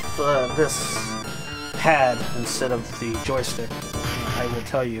game with this pad instead of the joystick, I will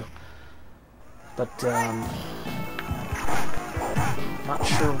tell you. But, not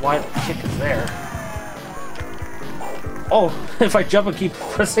sure why the kick is there. Oh, if I jump and keep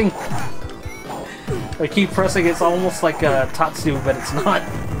pressing... I keep pressing, it's almost like a Tatsu, but it's not.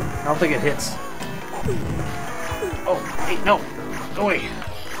 I don't think it hits. Oh, hey, no! Go away!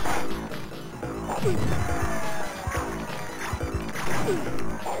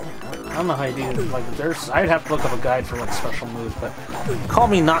 I don't know how you do it. Like, I'd have to look up a guide for, like, special moves, but call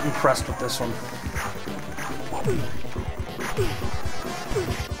me not impressed with this one.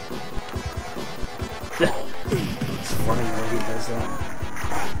 It's funny the way he does that.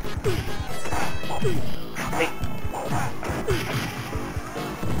 Hey.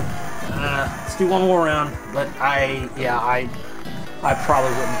 Let's do one more round, but I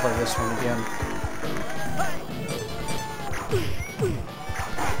probably wouldn't play this one again.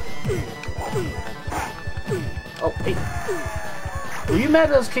 Oh, hey. Were you mad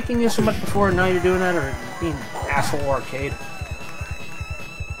that I was kicking you so much before and now you're doing that, or being asshole arcade?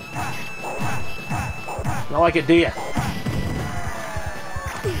 You don't like it, do you?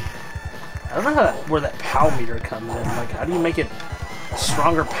 I don't know where that POW meter comes in. Like, how do you make it a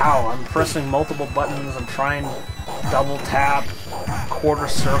stronger POW? I'm pressing multiple buttons. I'm trying double tap, quarter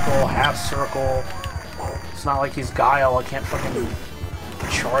circle, half circle. It's not like he's Guile. I can't fucking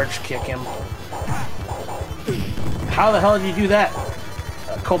charge kick him. How the hell did you do that?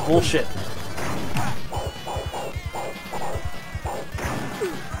 Called bullshit.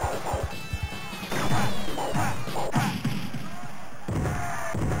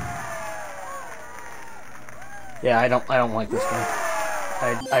 Yeah, I don't like this game.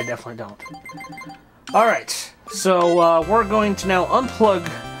 I definitely don't. Alright, so we're going to now unplug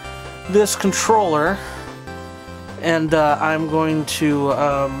this controller, and I'm going to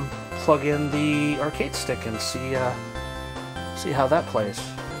plug in the arcade stick and see how that plays.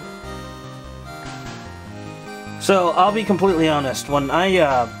 So I'll be completely honest. When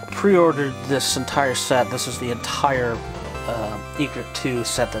I pre-ordered this entire set, this is the entire Egret 2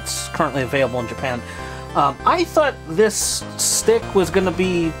 set that's currently available in Japan. I thought this stick was going to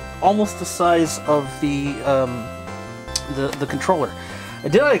be almost the size of the controller. I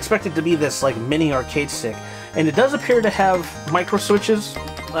did not expect it to be this like mini arcade stick, and it does appear to have micro switches.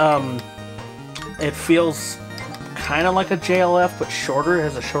 It feels kind of like a JLF, but shorter. It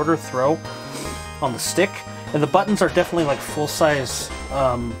has a shorter throw on the stick, and the buttons are definitely like full-size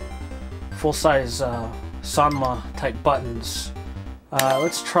Sanma type buttons.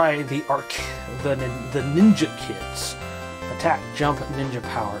 Let's try the Ninja Kids. Attack, jump, ninja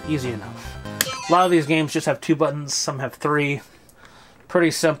power. Easy enough. A lot of these games just have 2 buttons, some have 3.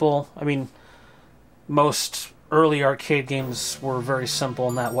 Pretty simple. I mean, most early arcade games were very simple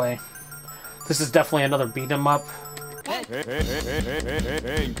in that way. This is definitely another beat 'em up. Thank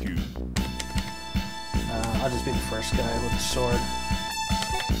you. I'll just be the first guy with the sword.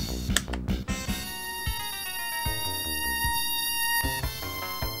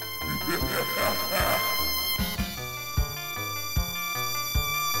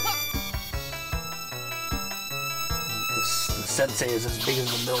 Sensei is as big as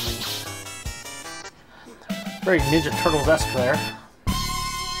the building. Very Ninja Turtles-esque there.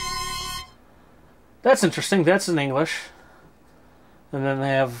 That's interesting. That's in English. And then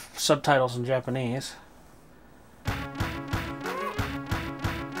they have subtitles in Japanese.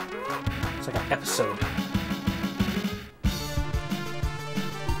 It's like an episode.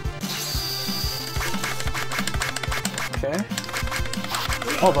 Okay.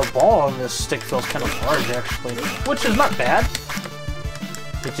 Oh, the ball on this stick feels kind of large, actually. Which is not bad.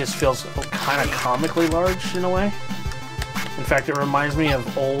 It just feels kind of comically large, in a way. In fact, it reminds me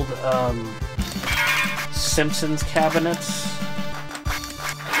of old, Simpsons cabinets.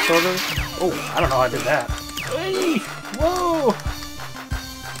 Sort of. Oh, I don't know how I did that. Hey! Whoa!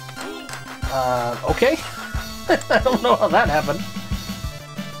 Okay. I don't know how that happened.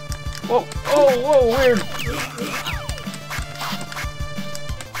 Whoa! Oh, whoa, weird!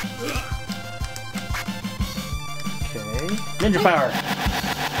 Okay. Ninja power!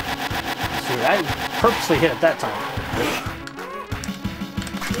 See, I purposely hit it that time.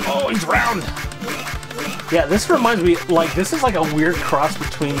 Oh, he's round! Yeah, this reminds me, like, this is like a weird cross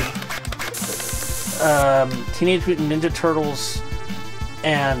between Teenage Mutant Ninja Turtles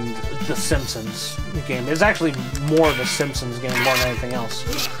and The Simpsons game. It's actually more The Simpsons game more than anything else.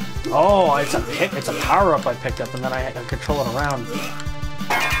 Oh, it's a power-up I picked up, and then I control it around.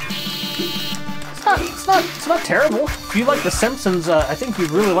 It's not terrible. If you like The Simpsons, I think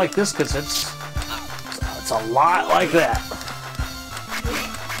you'd really like this, because it's a lot like that.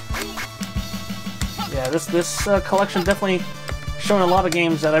 Yeah, this collection definitely showing a lot of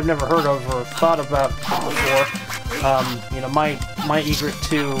games that I've never heard of or thought about before. You know, my Egret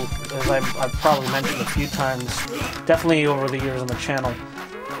 2, as I've probably mentioned a few times, definitely over the years on the channel,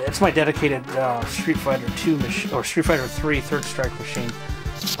 it's my dedicated Street Fighter 2 machine, or Street Fighter 3 Third Strike machine.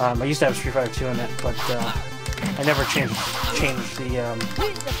 I used to have Street Fighter 2 in it, but I never changed the.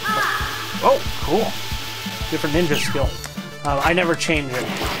 Oh, cool! Different ninja skill. I never change it,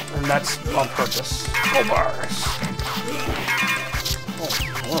 and that's on purpose. Oh, bars!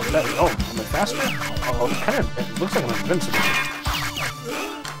 Oh, am I faster? Oh, it looks like I'm invincible.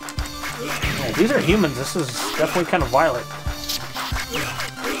 Yeah, these are humans. This is definitely kind of violent.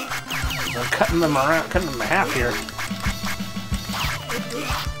 I'm cutting them in half here.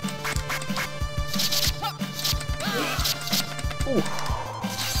 Ooh.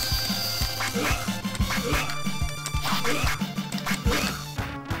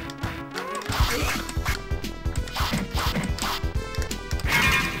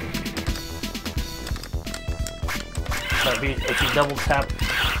 If you double tap, you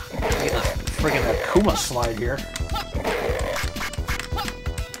get a friggin' Akuma slide here.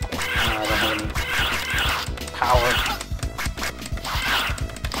 I don't have any power.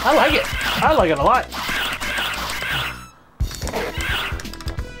 I like it. I like it a lot.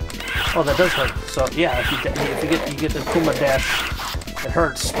 Oh, that does hurt. So yeah, if you get the Akuma dash, it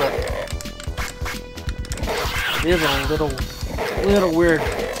hurts, but it is a little weird.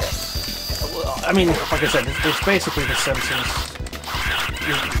 I mean, like I said, it's basically The Simpsons.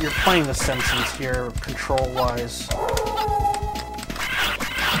 You're playing The Simpsons here, control-wise. I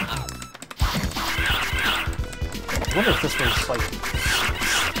wonder if this was, like,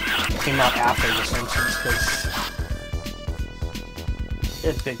 came out after The Simpsons, because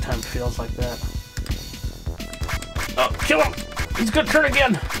it big time feels like that. Oh, kill him! He's gonna turn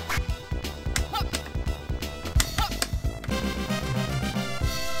again!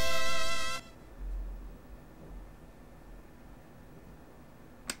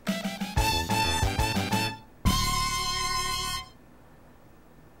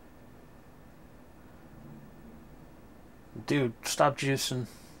 Dude, stop juicing.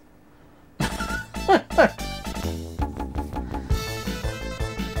 Oh,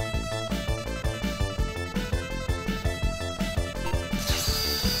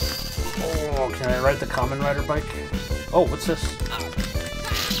 can I ride the Kamen Rider bike? Oh, what's this?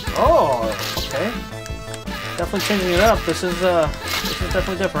 Oh, okay. Definitely changing it up. This is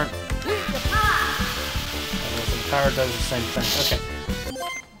definitely different. The power does the same thing. Okay.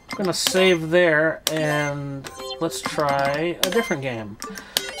 I'm gonna save there and let's try a different game.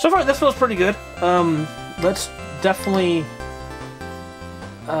 So far, this feels pretty good. Let's definitely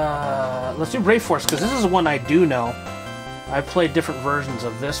let's do Brave Force, because this is one I do know. I've played different versions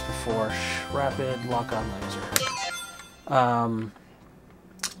of this before. Rapid lock-on laser.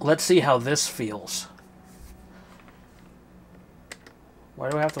 Let's see how this feels. Why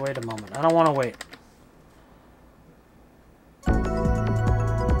do I have to wait a moment? I don't want to wait.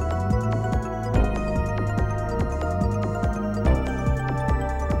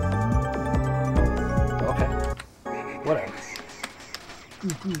 Whatever.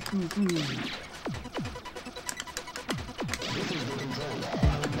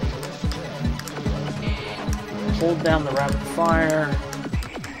 Hold down the rapid fire,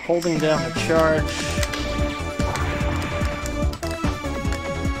 holding down the charge.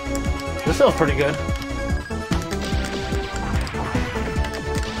 This feels pretty good.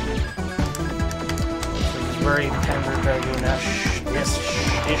 It's very Panzer Dragoon-ish,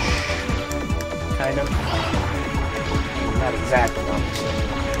 kind of. Not exactly, obviously.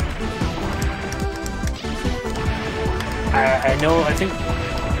 I know. I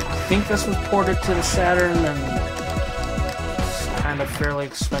think this was ported to the Saturn, and it's kind of fairly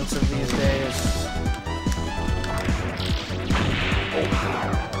expensive these days.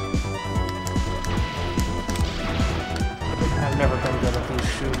 I've never been good at these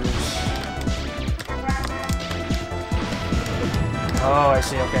shooters. Oh, I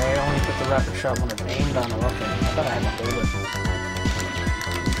see. Okay, I only put the rapid shot when it's aimed on them. Okay, I thought I had to hold it.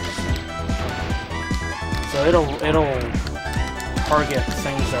 So it'll target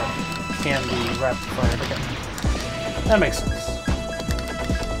things that can be rapid fired. Okay, that makes sense.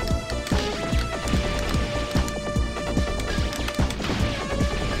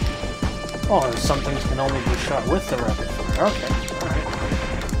 Oh, and some things can only be shot with the rapid fire. Okay, alright.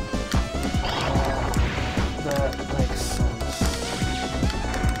 That makes sense.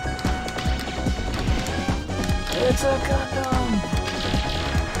 It's a Gundam!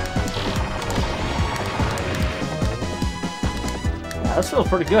 Yeah, this feels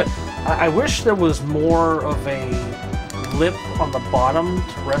pretty good. I wish there was more of a lip on the bottom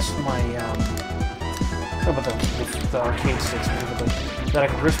to rest my, the arcade sticks, that I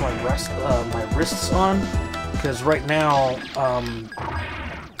could rest my wrists on, because right now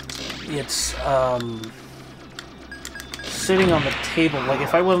it's sitting on the table. Like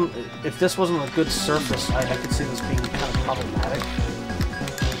if this wasn't a good surface, I could see this being kind of problematic.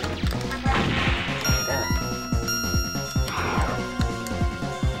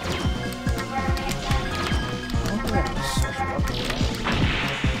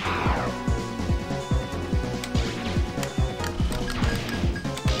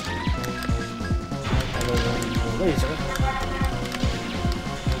 Laser.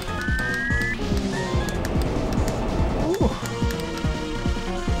 Ooh.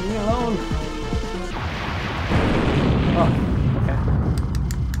 Leave me alone. Oh, okay.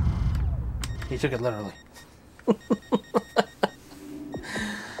 He took it literally.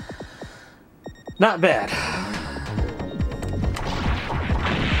 Not bad.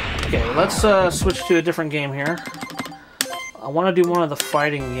 Okay, let's switch to a different game here. I want to do one of the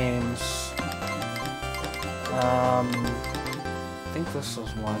fighting games. I think this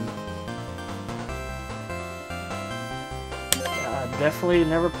was one. Definitely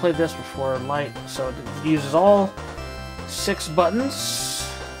never played this before. Light, so it uses all 6 buttons.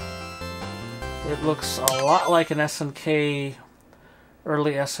 It looks a lot like an SNK,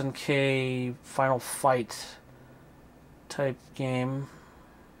 early SNK Final Fight type game.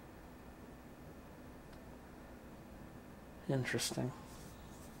 Interesting.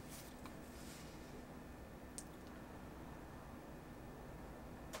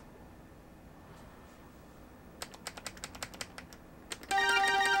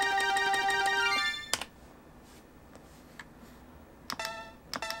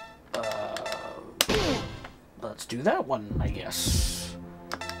 Let's do that one, I guess.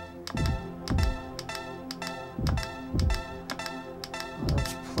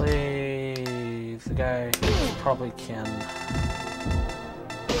 Let's play the guy who probably can.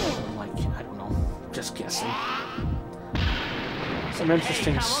 Like, I don't know, just guessing. Some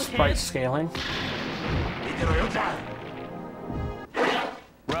interesting sprite scaling.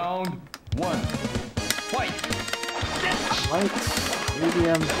 Round 1. Fight! Light,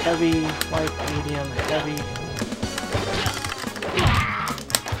 medium, heavy, light, medium, heavy.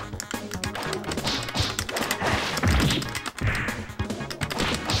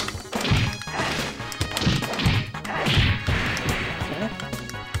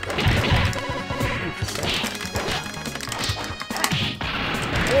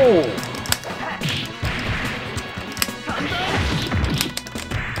 Oh!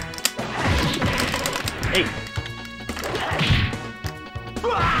 Hey!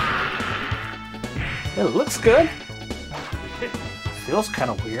 It looks good. Feels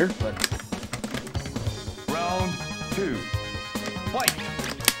kind of weird, but... Round 2. Fight!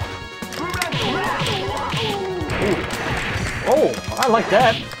 Oh, I like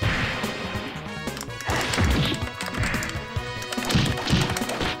that.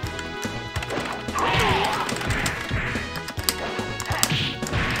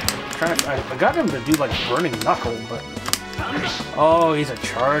 I got him to do like burning knuckle, but Oh, he's a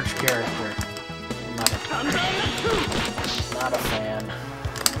charge character. Not a fan.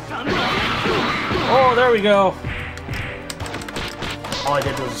 Oh, there we go. All I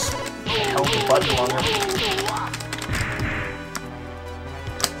did was held the button longer.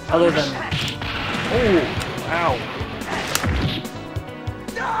 Other than... Oh, ow.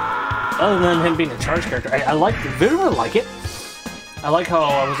 Other than him being a charge character, I like it. Visually like it. I like how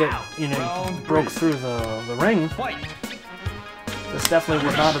I was able, you know, broke through the ring. This definitely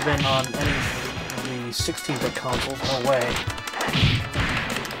would not have been on any of the 16-bit consoles. No way.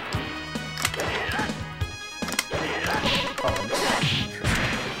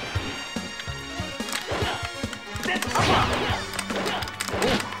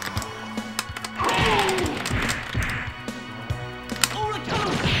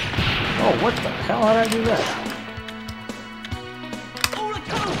 Oh, what the hell? How did I do that?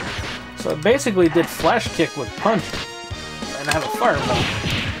 So I basically did flash kick with punch, and I have a fireball.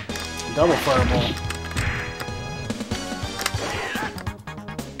 Double fireball.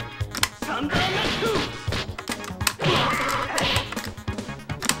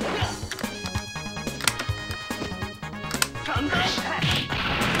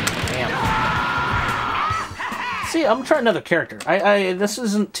 Damn. See, I'm trying another character. This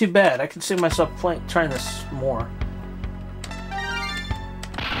isn't too bad. I can see myself trying this more.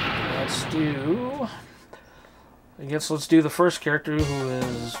 Let's do... I guess let's do the first character, who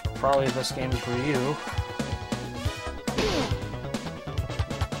is probably this game for you.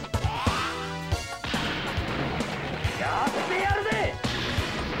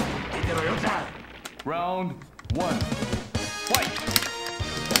 Round 1. Fight!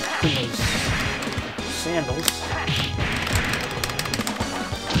 Those sandals.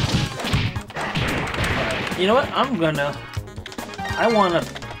 Alright, you know what?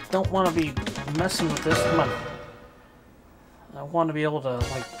 Don't wanna be messing with this. Come on. I want to be able to,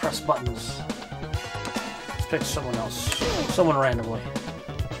 like, press buttons. Let's pick someone else. Someone randomly.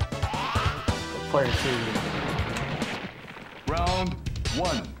 Player 2. Round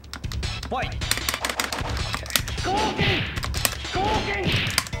 1. Fight!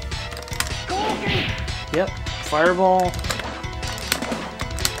 Yep. Fireball.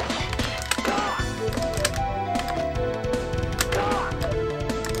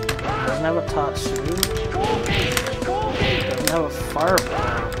 Doesn't have a Tatsu. Doesn't have a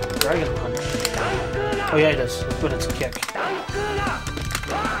fireball. Dragon punch. Oh yeah, it does. But it's a kick.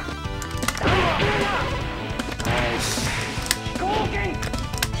 Nice.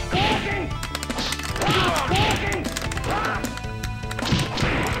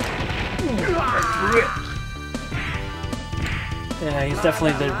 Yeah, he's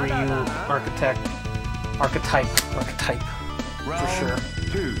definitely the Ryu archetype, for sure.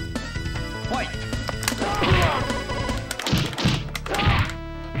 2. Fight!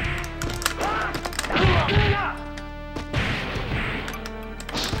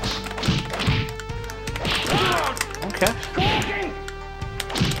 Okay.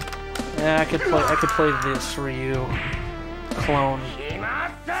 Yeah, I could play this Ryu clone.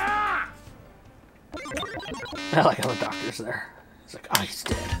 I like how the doctor's there. He's like, oh, he's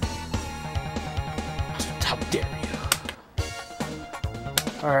dead. How dare you?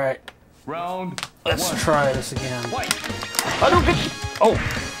 Alright. Round Let's 1. try this again. Fight! I don't get... Oh!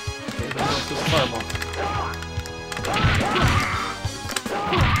 Okay, let's do the fireball.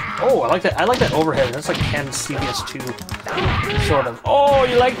 Oh, I like that. I like that overhead. That's like Ken CBS2, sort of. Oh,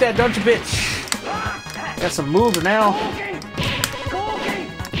 you like that, don't you, bitch? Got some moves now.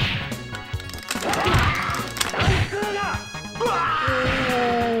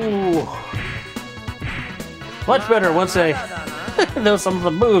 Ooh. Much better once I know some of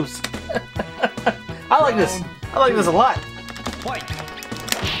the moves. I like this. I like this a lot.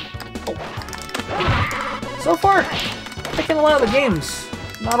 Oh. So far, picking a lot of the games.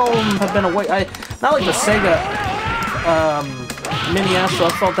 Not all of them have been away. Not like the Sega Mini Astro. I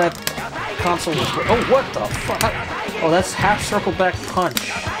felt that console was. Oh, what the fuck? Oh, that's half circle back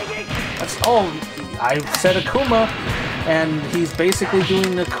punch. That's I said Akuma, and he's basically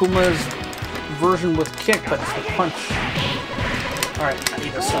doing Akuma's version with kick, but it's the punch. All right, I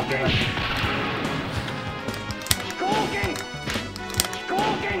need to stop doing that.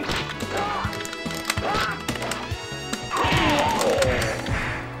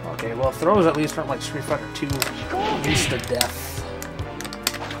 Okay, well, throws at least aren't like Street Fighter 2 used to death.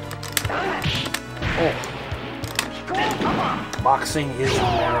 Oh. Boxing is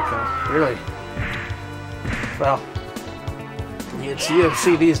America. Really? Well, it's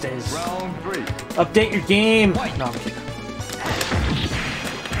UFC these days. Round 3. Update your game! No, I'm kidding.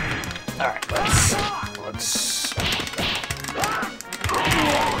 Alright, let's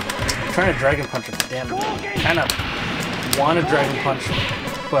trying to Dragon Punch it, damn. Kind of want to Dragon Punch,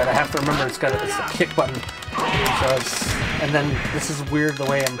 but I have to remember it's a kick button. So it's, and then this is weird the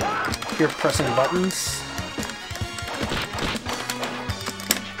way I'm here pressing buttons.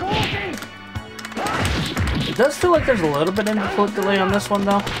 It does feel like there's a little bit of input delay on this one,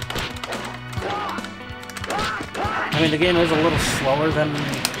 though. I mean, the game is a little slower than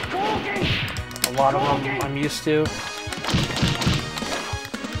a lot of them I'm used to.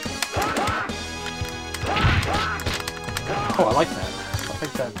 Oh, I like that. I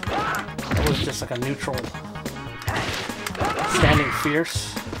think that was just like a neutral standing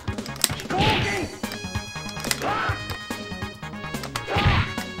fierce.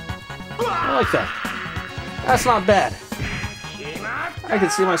 I like that. That's not bad. I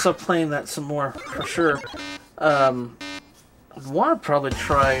could see myself playing that some more, for sure. I'd want to probably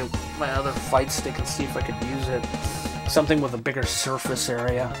try my other fight stick and see if I could use it. Something with a bigger surface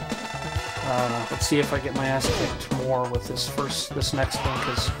area. Let's see if I get my ass kicked more with this next one,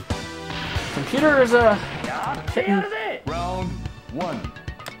 because computer is hitting Round 1.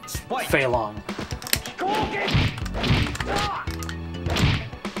 Fight. Fei Long. I'm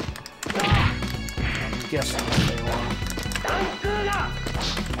guessing Fei Long.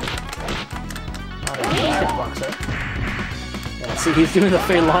 Not a kickboxer. Yeah, see, he's doing the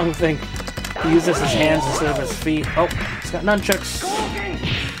Fei Long thing. He uses his hands instead of his feet. Oh, he's got nunchucks.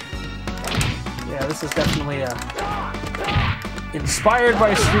 Yeah, this is definitely inspired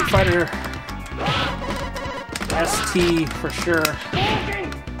by Street Fighter ST for sure.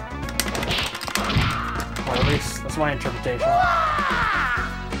 Or at least that's my interpretation.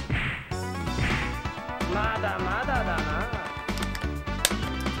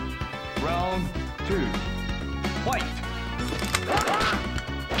 Round 2. Fight.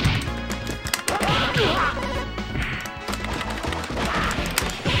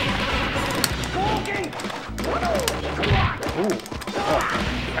 Ooh.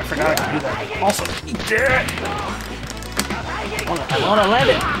 Oh, I forgot I could do that. Also, he did it! I wanna land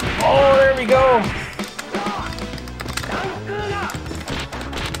it! Oh, there we go!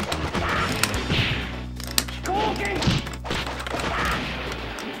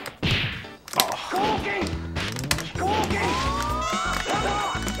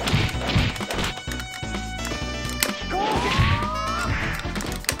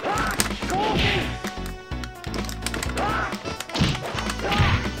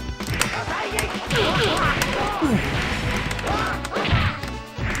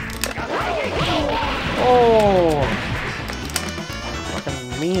 Oh!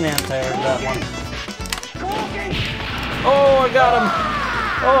 Fucking mean anti-air that one. Oh, I got him!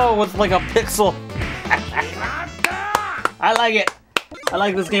 Oh, with like a pixel. I like it. I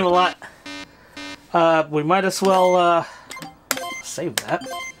like this game a lot. We might as well save that.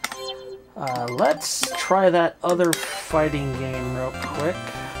 Let's try that other fighting game real quick.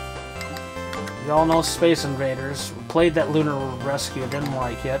 Y'all know Space Invaders. We played that Lunar Rescue, didn't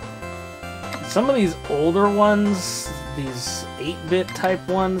like it. Some of these older ones, these 8-bit type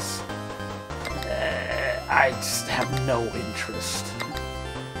ones, I just have no interest.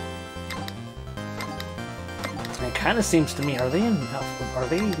 And it kind of seems to me, are they?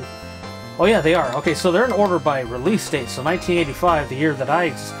 Oh yeah, they are. Okay, so they're in order by release date. So 1985, the year that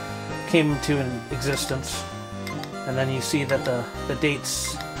I came into existence, and then you see that the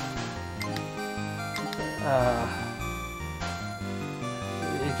dates.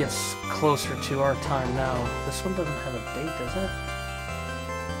 It gets closer to our time now. This one doesn't have a date, does it?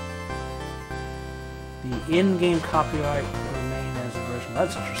 The in-game copyright remain as original.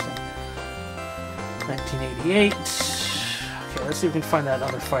 That's interesting. 1988. Okay, let's see if we can find that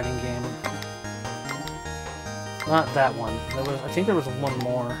other fighting game. Not that one. I think there was one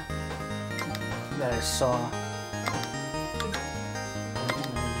more that I saw.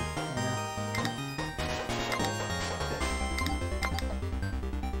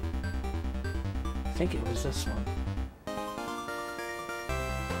 I think it was this one.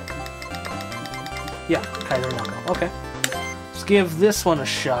 Yeah, Kaiser Knuckle. Okay. Let's give this one a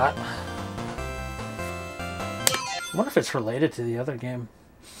shot. I wonder if it's related to the other game.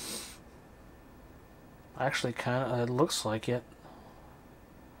 Actually, kind of, it looks like it.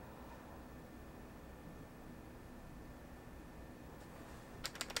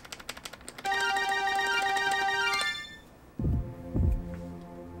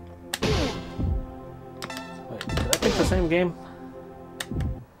 Wait, did I pick the same game?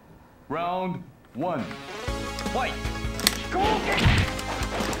 Round 1. Fight!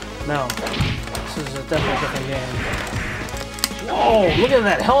 No. This is a definitely different game. Oh, look at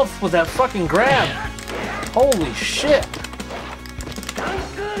that health with that fucking grab! Holy shit!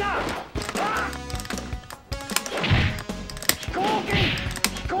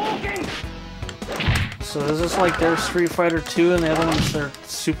 So is this like their Street Fighter 2 and the other one's their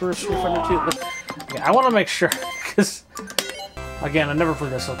Super Street Fighter 2? Yeah, I want to make sure, because, again, I never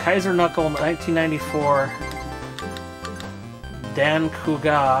played this. So Kaiser Knuckle, 1994. Dan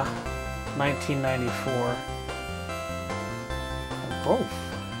Kuga, 1994. Both.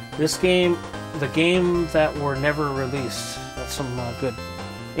 This game, the game that were never released. That's some good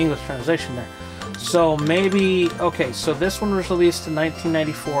English translation there. So maybe, okay, so this one was released in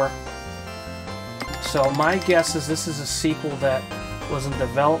 1994. So my guess is this is a sequel that was in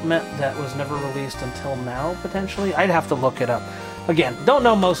development that was never released until now, potentially. I'd have to look it up. Again, don't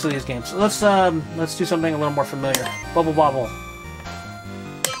know most of these games. Let's do something a little more familiar. Bubble Bobble.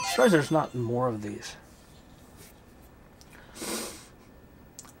 I'm surprised there's not more of these.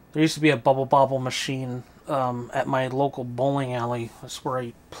 There used to be a Bubble Bobble machine at my local bowling alley. That's where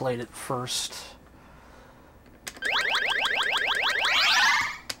I played it first.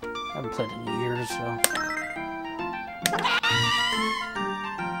 I haven't played it in years, so.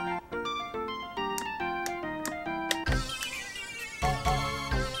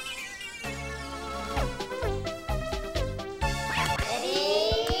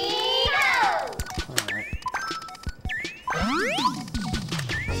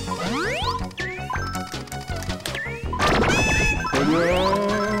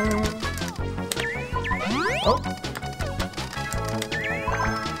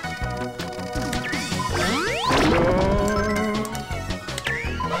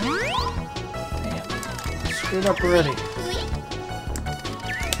 Screwed up already.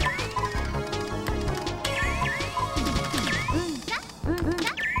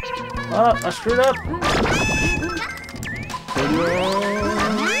 Oh, I screwed up.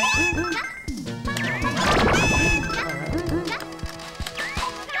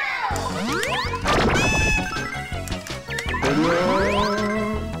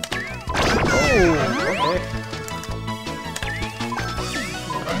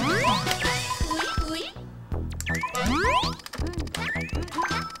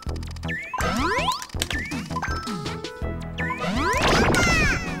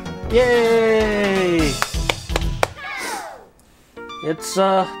 Yay! It's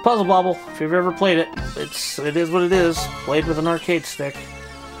Puzzle Bobble. If you've ever played it, it is what it is. Played with an arcade stick.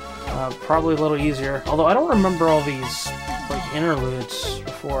 Probably a little easier. Although I don't remember all these like interludes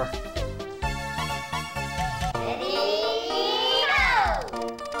before.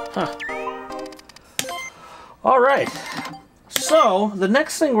 Huh. All right. So the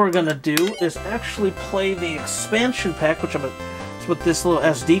next thing we're gonna do is actually play the expansion pack, which is what this little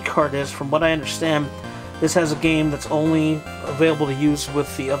SD card is. From what I understand, this has a game that's only available to use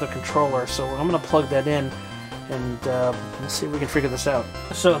with the other controller. So I'm gonna plug that in and let's see if we can figure this out.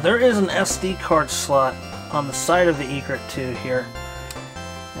 So there is an SD card slot on the side of the Egret 2 here,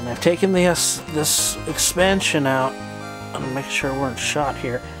 and I've taken this expansion out. I'm gonna make sure we're in shot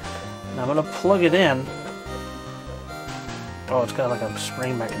here, and I'm gonna plug it in. Oh, it's got like a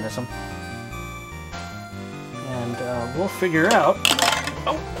spring mechanism. And we'll figure out...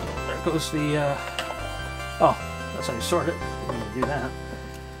 Oh, there goes the... Oh, that's how you sort it. I'm going to do that.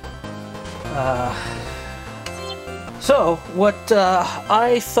 So, what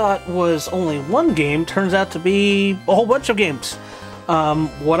I thought was only one game turns out to be a whole bunch of games.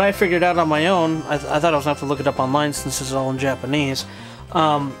 What I figured out on my own, I thought I was going to have to look it up online since this is all in Japanese,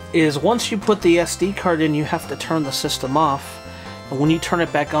 is once you put the SD card in, you have to turn the system off. And when you turn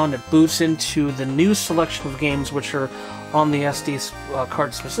it back on, it boots into the new selection of games which are on the SD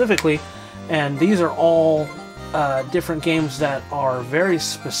card specifically. And these are all different games that are very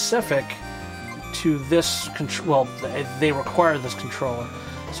specific to this control. Well, they require this controller.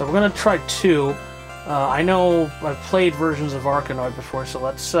 So we're going to try two. I know I've played versions of Arkanoid before, so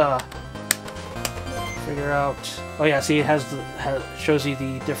let's figure out... Oh yeah, see, it shows you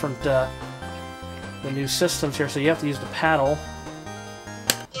the different the new systems here, so you have to use the paddle.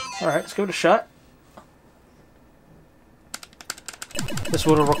 Alright, let's give it a shot. This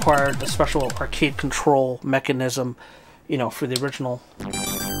would have required a special arcade control mechanism, you know, for the original.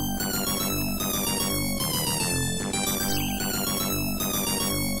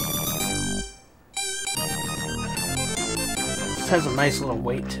 This has a nice little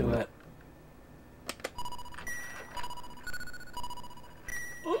weight to it.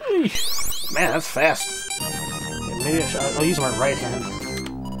 Ooh, man, that's fast. Okay, maybe I'll use my right hand.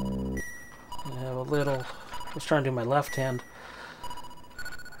 I have a little... Let's try and do my left hand.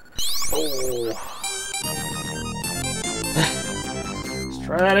 Oh. Let's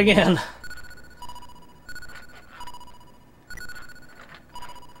try that again.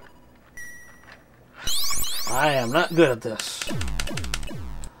 I am not good at this.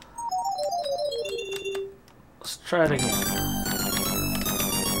 try it again.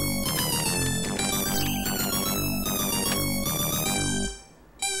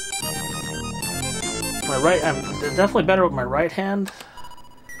 My right, I'm definitely better with my right hand,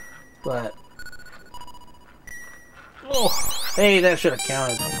 but oh, hey, that should have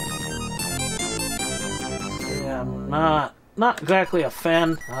counted. Yeah, I'm not exactly a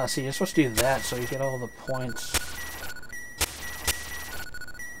fan. See, you're supposed to do that so you get all the points.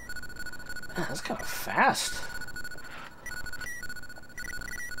 Man, that's kind of fast.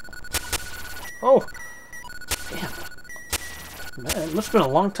 Oh, damn. Man, it must have been a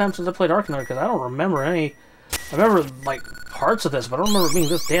long time since I played Arkanoid because I don't remember any. I remember like parts of this, but I don't remember being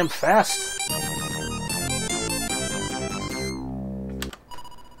this damn fast.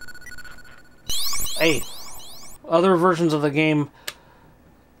 Hey, other versions of the game.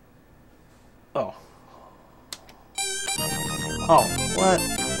 Oh. Oh, what?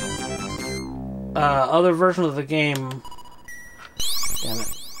 Other versions of the game. Damn it.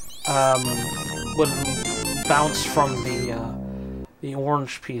 Would bounce from the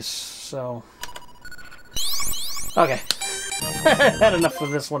orange piece, so. Okay. Had enough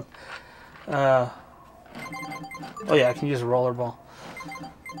of this one. Oh yeah, I can use a rollerball.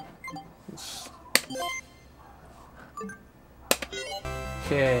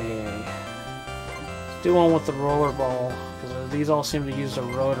 Okay. Let's do one with the rollerball, because these all seem to use a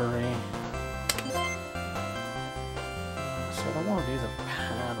rotary. So I don't want to do the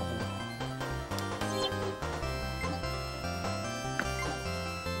paddle.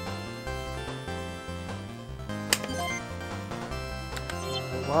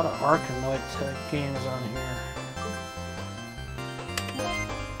 A lot of Arkanoid type games on here.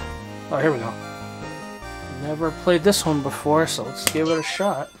 Oh, here we go. Never played this one before, so let's give it a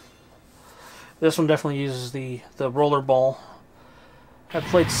shot. This one definitely uses the rollerball. I've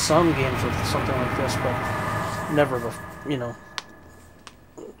played some games with something like this, but never the, you know.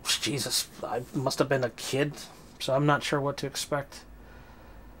 Jesus, I must have been a kid, so I'm not sure what to expect.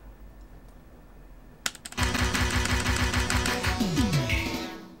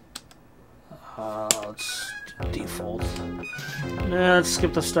 Let's default. Nah, let's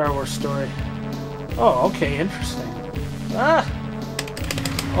skip the Star Wars story. Oh, okay, interesting. Ah!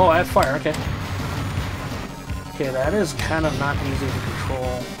 Oh, I have fire, okay. Okay, that is kind of not easy to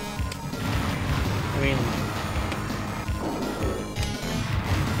control. I mean...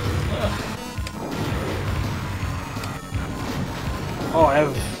 Oh, I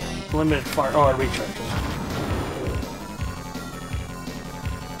have limited fire. Oh, it recharges.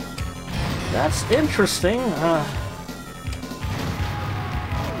 That's interesting. I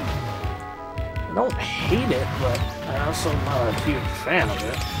don't hate it, but I'm also not a huge fan of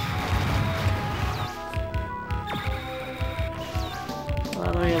it.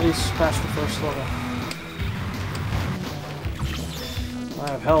 Let me at least pass the first level. I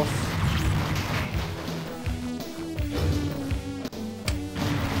have health.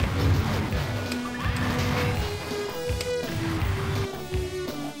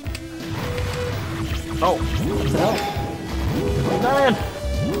 Oh, what the hell? I'm dying!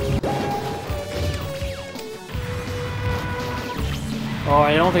 Oh,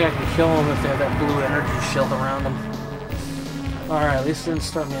 I don't think I can kill them if they have that blue energy shield around them. Alright, at least it didn't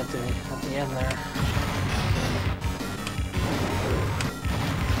start me at the end there.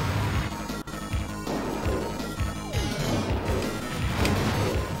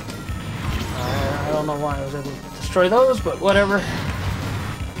 I don't know why I was able to destroy those, but whatever.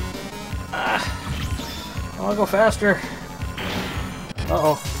 I want to go faster.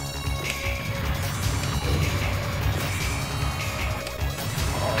 Uh-oh.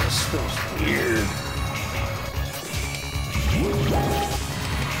 Oh, this feels weird.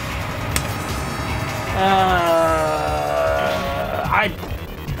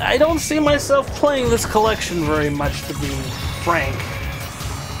 I don't see myself playing this collection very much, to be frank.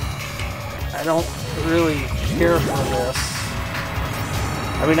 I don't really care for this.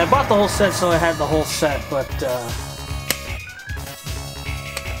 I mean, I bought the whole set, so I had the whole set, but, I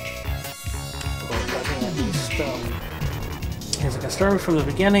think at least, is it gonna start from the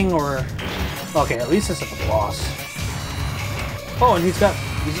beginning, or... Okay, at least it's at the boss. Oh, and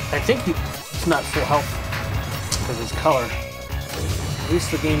I think he's not full health, because of his color. At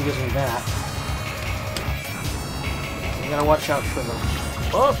least the game gives me that. You gotta watch out for them.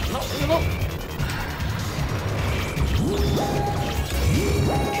 Oh, no.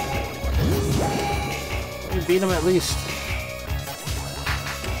 We beat him at least.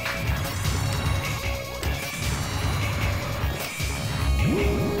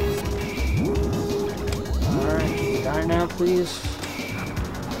 Alright, can you die now, please?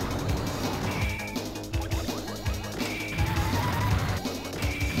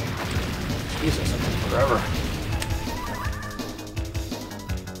 Jesus, that took forever.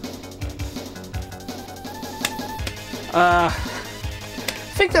 I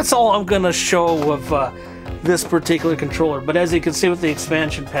think that's all I'm gonna show of this particular controller, but as you can see with the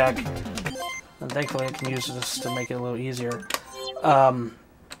expansion pack, and thankfully I can use this to make it a little easier,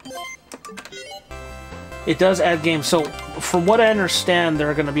 it does add games. So from what I understand, there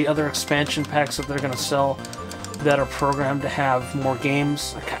are going to be other expansion packs that they're going to sell that are programmed to have more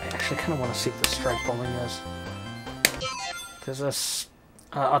games. I actually kind of want to see what the strike bowling is, because this,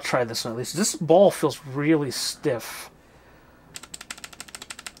 I'll try this one at least. This ball feels really stiff.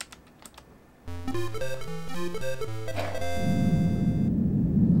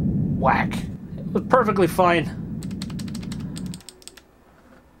 Whack. It was perfectly fine.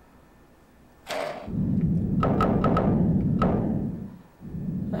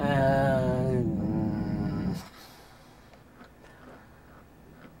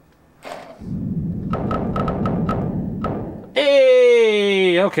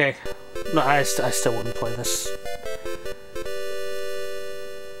 Hey, okay. No, I still wouldn't play this.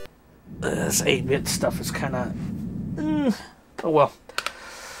 This 8-bit stuff is kind of... oh well.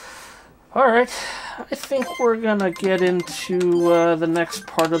 Alright, I think we're gonna get into the next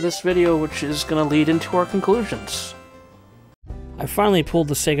part of this video, which is gonna lead into our conclusions. I finally pulled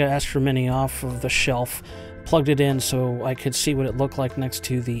the Sega Astro Mini off of the shelf, plugged it in so I could see what it looked like next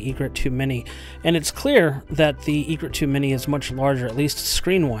to the Egret 2 Mini, and it's clear that the Egret 2 Mini is much larger, at least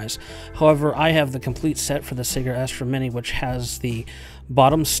screen-wise. However, I have the complete set for the Sega Astro Mini, which has the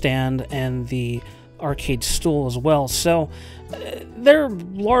bottom stand and the arcade stool as well, so they're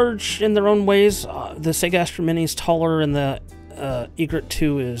large in their own ways. The Sega Astro Mini is taller and the Egret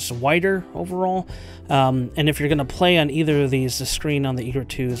 2 is wider overall, and if you're going to play on either of these, the screen on the Egret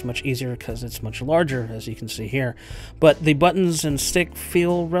 2 is much easier because it's much larger, as you can see here. But the buttons and stick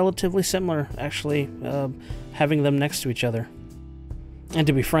feel relatively similar, actually, having them next to each other. And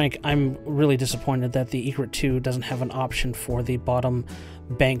to be frank, I'm really disappointed that the Egret 2 doesn't have an option for the bottom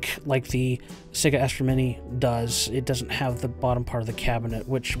bank like the Sega Astro Mini does. It doesn't have the bottom part of the cabinet,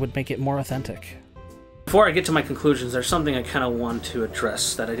 which would make it more authentic. Before I get to my conclusions, there's something I kind of want to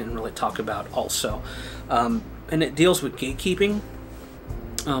address that I didn't really talk about also. And it deals with gatekeeping.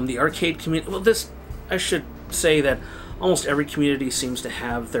 The arcade community... Well, I should say that almost every community seems to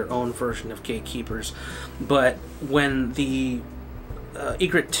have their own version of gatekeepers. But when the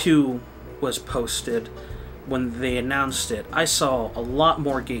Egret 2 was posted, when they announced it, I saw a lot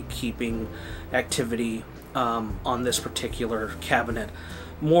more gatekeeping activity on this particular cabinet,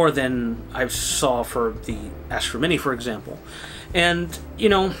 more than I saw for the Astro Mini, for example. And, you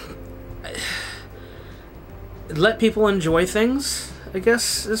know, let people enjoy things, I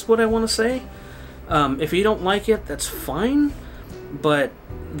guess, is what I want to say. If you don't like it, that's fine, but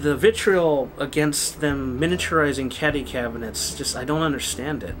the vitriol against them miniaturizing caddy cabinets, just, I don't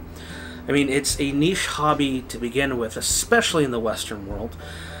understand it. I mean, it's a niche hobby to begin with, especially in the Western world,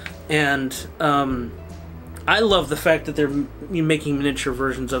 and I love the fact that they're making miniature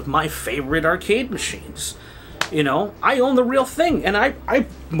versions of my favorite arcade machines. You know, I own the real thing, and I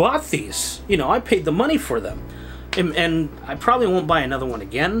bought these. You know, I paid the money for them. And I probably won't buy another one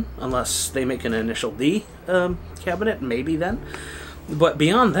again, unless they make an Initial D cabinet, maybe then. But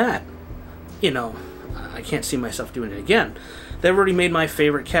beyond that, you know, I can't see myself doing it again. They've already made my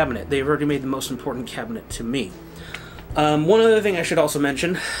favorite cabinet. They've already made the most important cabinet to me. One other thing I should also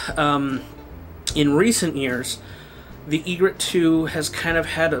mention, in recent years, the Egret 2 has kind of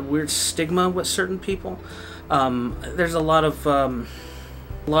had a weird stigma with certain people. There's a lot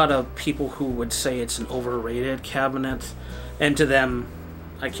of people who would say it's an overrated cabinet, and to them,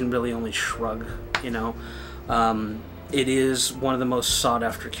 I can really only shrug, you know. It is one of the most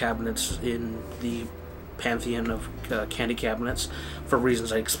sought-after cabinets in the pantheon of candy cabinets, for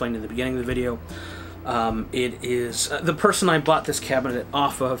reasons I explained in the beginning of the video. It is the person I bought this cabinet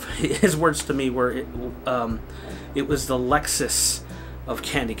off of. His words to me were, it was the Lexus of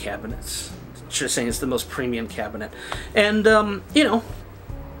candy cabinets. Just saying, it's the most premium cabinet, and you know,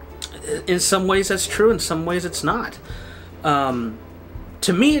 in some ways that's true. In some ways it's not.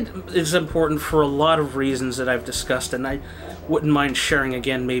 To me, it is important for a lot of reasons that I've discussed, and I wouldn't mind sharing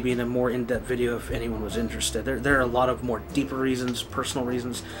again, maybe in a more in-depth video if anyone was interested. There are a lot of more deeper reasons, personal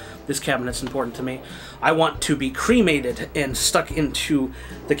reasons. This cabinet's important to me. I want to be cremated and stuck into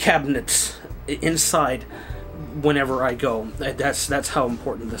the cabinets inside whenever I go. That's how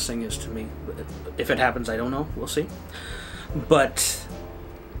important this thing is to me. If it happens, I don't know. We'll see. But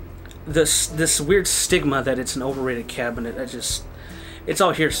this weird stigma that it's an overrated cabinet, it's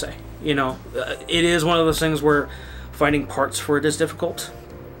all hearsay, you know. It is one of those things where finding parts for it is difficult.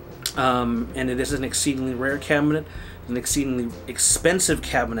 and it is an exceedingly rare cabinet, an exceedingly expensive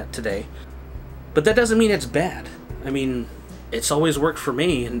cabinet today. But that doesn't mean it's bad. I mean, it's always worked for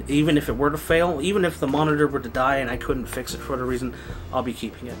me, and even if it were to fail, even if the monitor were to die and I couldn't fix it for whatever reason, I'll be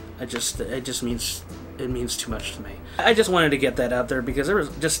keeping it. It means too much to me. I just wanted to get that out there because there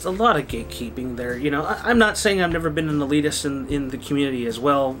was just a lot of gatekeeping there. You know, I'm not saying I've never been an elitist in the community as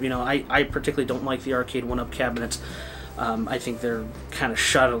well. You know, I particularly don't like the arcade one-up cabinets. I think they're kind of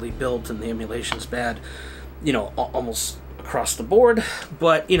shoddily built and the emulation's bad, you know, almost across the board.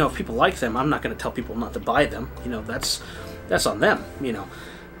 But, you know, if people like them, I'm not going to tell people not to buy them. You know, that's on them. You know,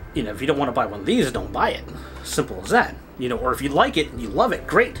 if you don't want to buy one of these, don't buy it. Simple as that. You know, or if you like it and you love it,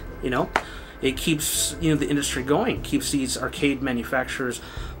 great. You know, it keeps, you know, the industry going, keeps these arcade manufacturers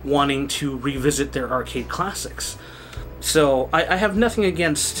wanting to revisit their arcade classics. So I have nothing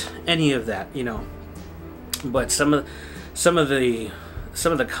against any of that, you know. But some of the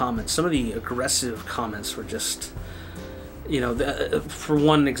comments, some of the aggressive comments were just, you know, for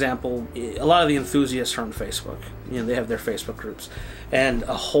one example, a lot of the enthusiasts are on Facebook. You know, they have their Facebook groups, and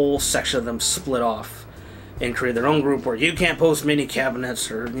a whole section of them split off and create their own group where you can't post mini cabinets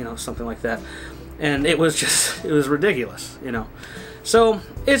or, you know, something like that. And it was ridiculous, you know. So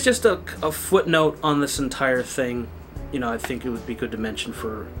it's just a footnote on this entire thing. You know, I think it would be good to mention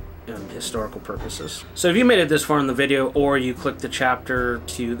for historical purposes. So if you made it this far in the video, or you clicked the chapter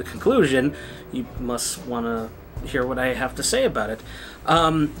to the conclusion, you must want to hear what I have to say about it.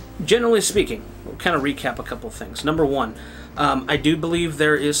 Generally speaking, we'll kind of recap a couple things. Number one, I do believe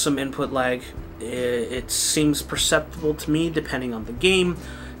there is some input lag. It seems perceptible to me depending on the game,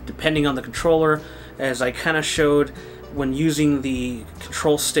 depending on the controller, as I kind of showed when using the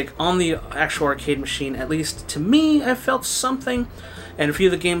control stick on the actual arcade machine. At least to me, I felt something. And a few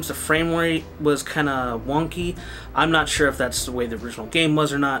of the games, the frame rate was kind of wonky. I'm not sure if that's the way the original game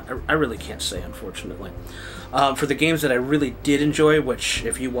was or not. I really can't say, unfortunately. For the games that I really did enjoy, which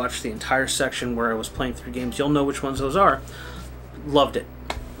if you watch the entire section where I was playing through games, you'll know which ones those are. Loved it.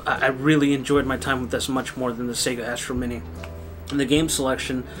 I really enjoyed my time with this much more than the Sega Astro Mini. And the game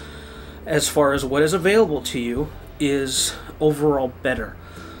selection, as far as what is available to you, is overall better.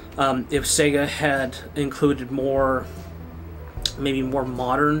 If Sega had included more, maybe more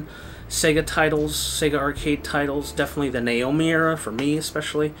modern Sega titles, Sega arcade titles, definitely the Naomi era, for me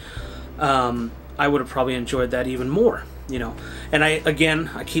especially, I would have probably enjoyed that even more, you know. And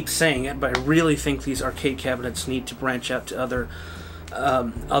I keep saying it, but I really think these arcade cabinets need to branch out to other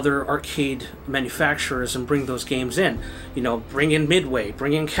arcade manufacturers and bring those games in. You know, bring in Midway,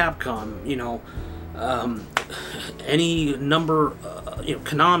 bring in Capcom, you know, any number, you know,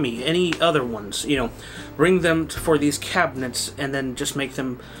 Konami, any other ones, you know, bring them for these cabinets and then just make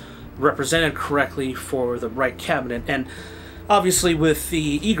them represented correctly for the right cabinet. And obviously with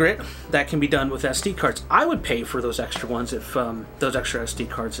the Egret, that can be done with SD cards. I would pay for those extra ones if those extra SD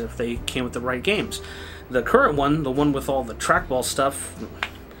cards if they came with the right games. The current one, the one with all the trackball stuff,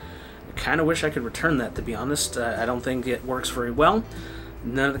 I kind of wish I could return that, to be honest. I don't think it works very well.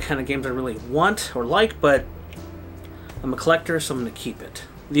 None of the kind of games I really want or like, but I'm a collector, so I'm going to keep it.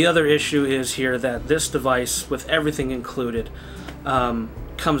 The other issue is here that this device, with everything included,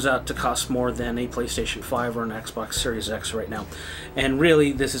 comes out to cost more than a PlayStation 5 or an Xbox Series X right now. And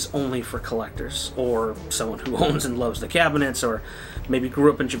really, this is only for collectors, or someone who owns and loves the cabinets, or maybe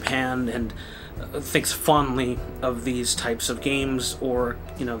grew up in Japan and thinks fondly of these types of games, or,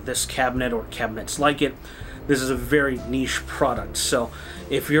 you know, this cabinet or cabinets like it. This is a very niche product, so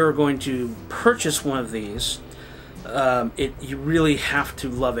if you're going to purchase one of these, you really have to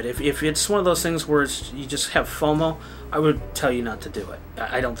love it. If it's one of those things where you just have FOMO, I would tell you not to do it.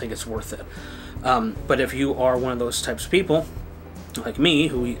 I don't think it's worth it. But if you are one of those types of people, like me,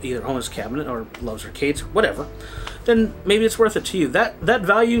 who either owns a cabinet or loves arcades, whatever, then maybe it's worth it to you. That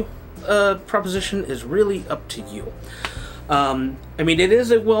value proposition is really up to you. I mean, it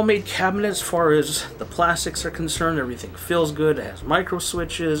is a well-made cabinet as far as the plastics are concerned. Everything feels good. It has micro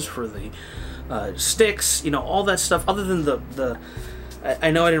switches for the sticks, you know, all that stuff. Other than the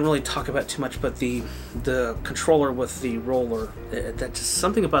I know I didn't really talk about too much, but the controller with the roller, that just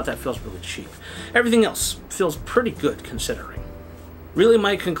something about that feels really cheap. Everything else feels pretty good considering. Really,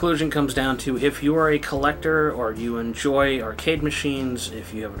 my conclusion comes down to, if you are a collector or you enjoy arcade machines,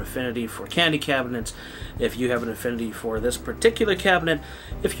 if you have an affinity for candy cabinets, if you have an affinity for this particular cabinet,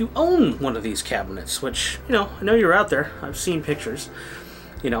 if you own one of these cabinets, which, you know, I know you're out there, I've seen pictures,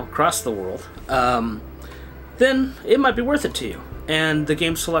 you know, across the world, then it might be worth it to you. And the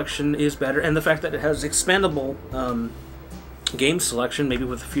game selection is better, and the fact that it has expandable game selection, maybe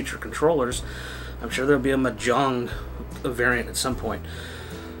with future controllers, I'm sure there'll be a Mahjong variant at some point.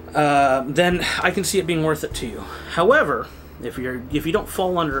 then I can see it being worth it to you. However, if you don't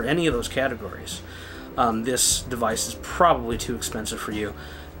fall under any of those categories, this device is probably too expensive for you.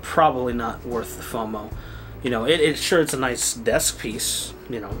 Probably not worth the FOMO. You know, sure, it's a nice desk piece.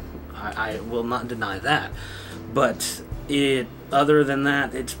 You know, I will not deny that. But other than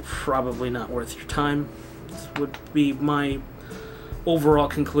that, it's probably not worth your time. This would be my overall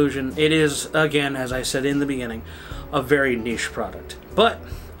conclusion. It is, again, as I said in the beginning, a very niche product, but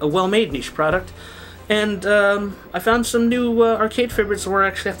a well-made niche product. And I found some new arcade favorites where I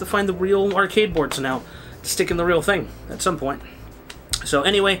actually have to find the real arcade boards now to stick in the real thing at some point. So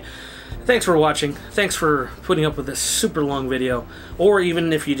anyway, thanks for watching. Thanks for putting up with this super long video. Or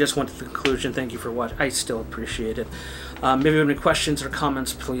even if you just went to the conclusion, thank you for watching. I still appreciate it. If you have any questions or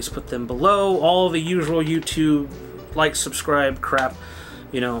comments, please put them below. All the usual YouTube like, subscribe crap.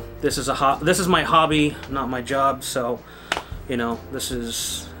 You know, this is my hobby, not my job. So, you know, this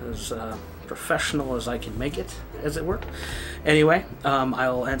is as professional as I can make it, as it were. Anyway,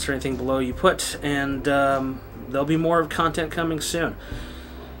 I'll answer anything below you put, and there'll be more content coming soon.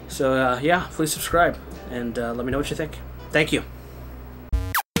 So yeah, please subscribe and let me know what you think. Thank you.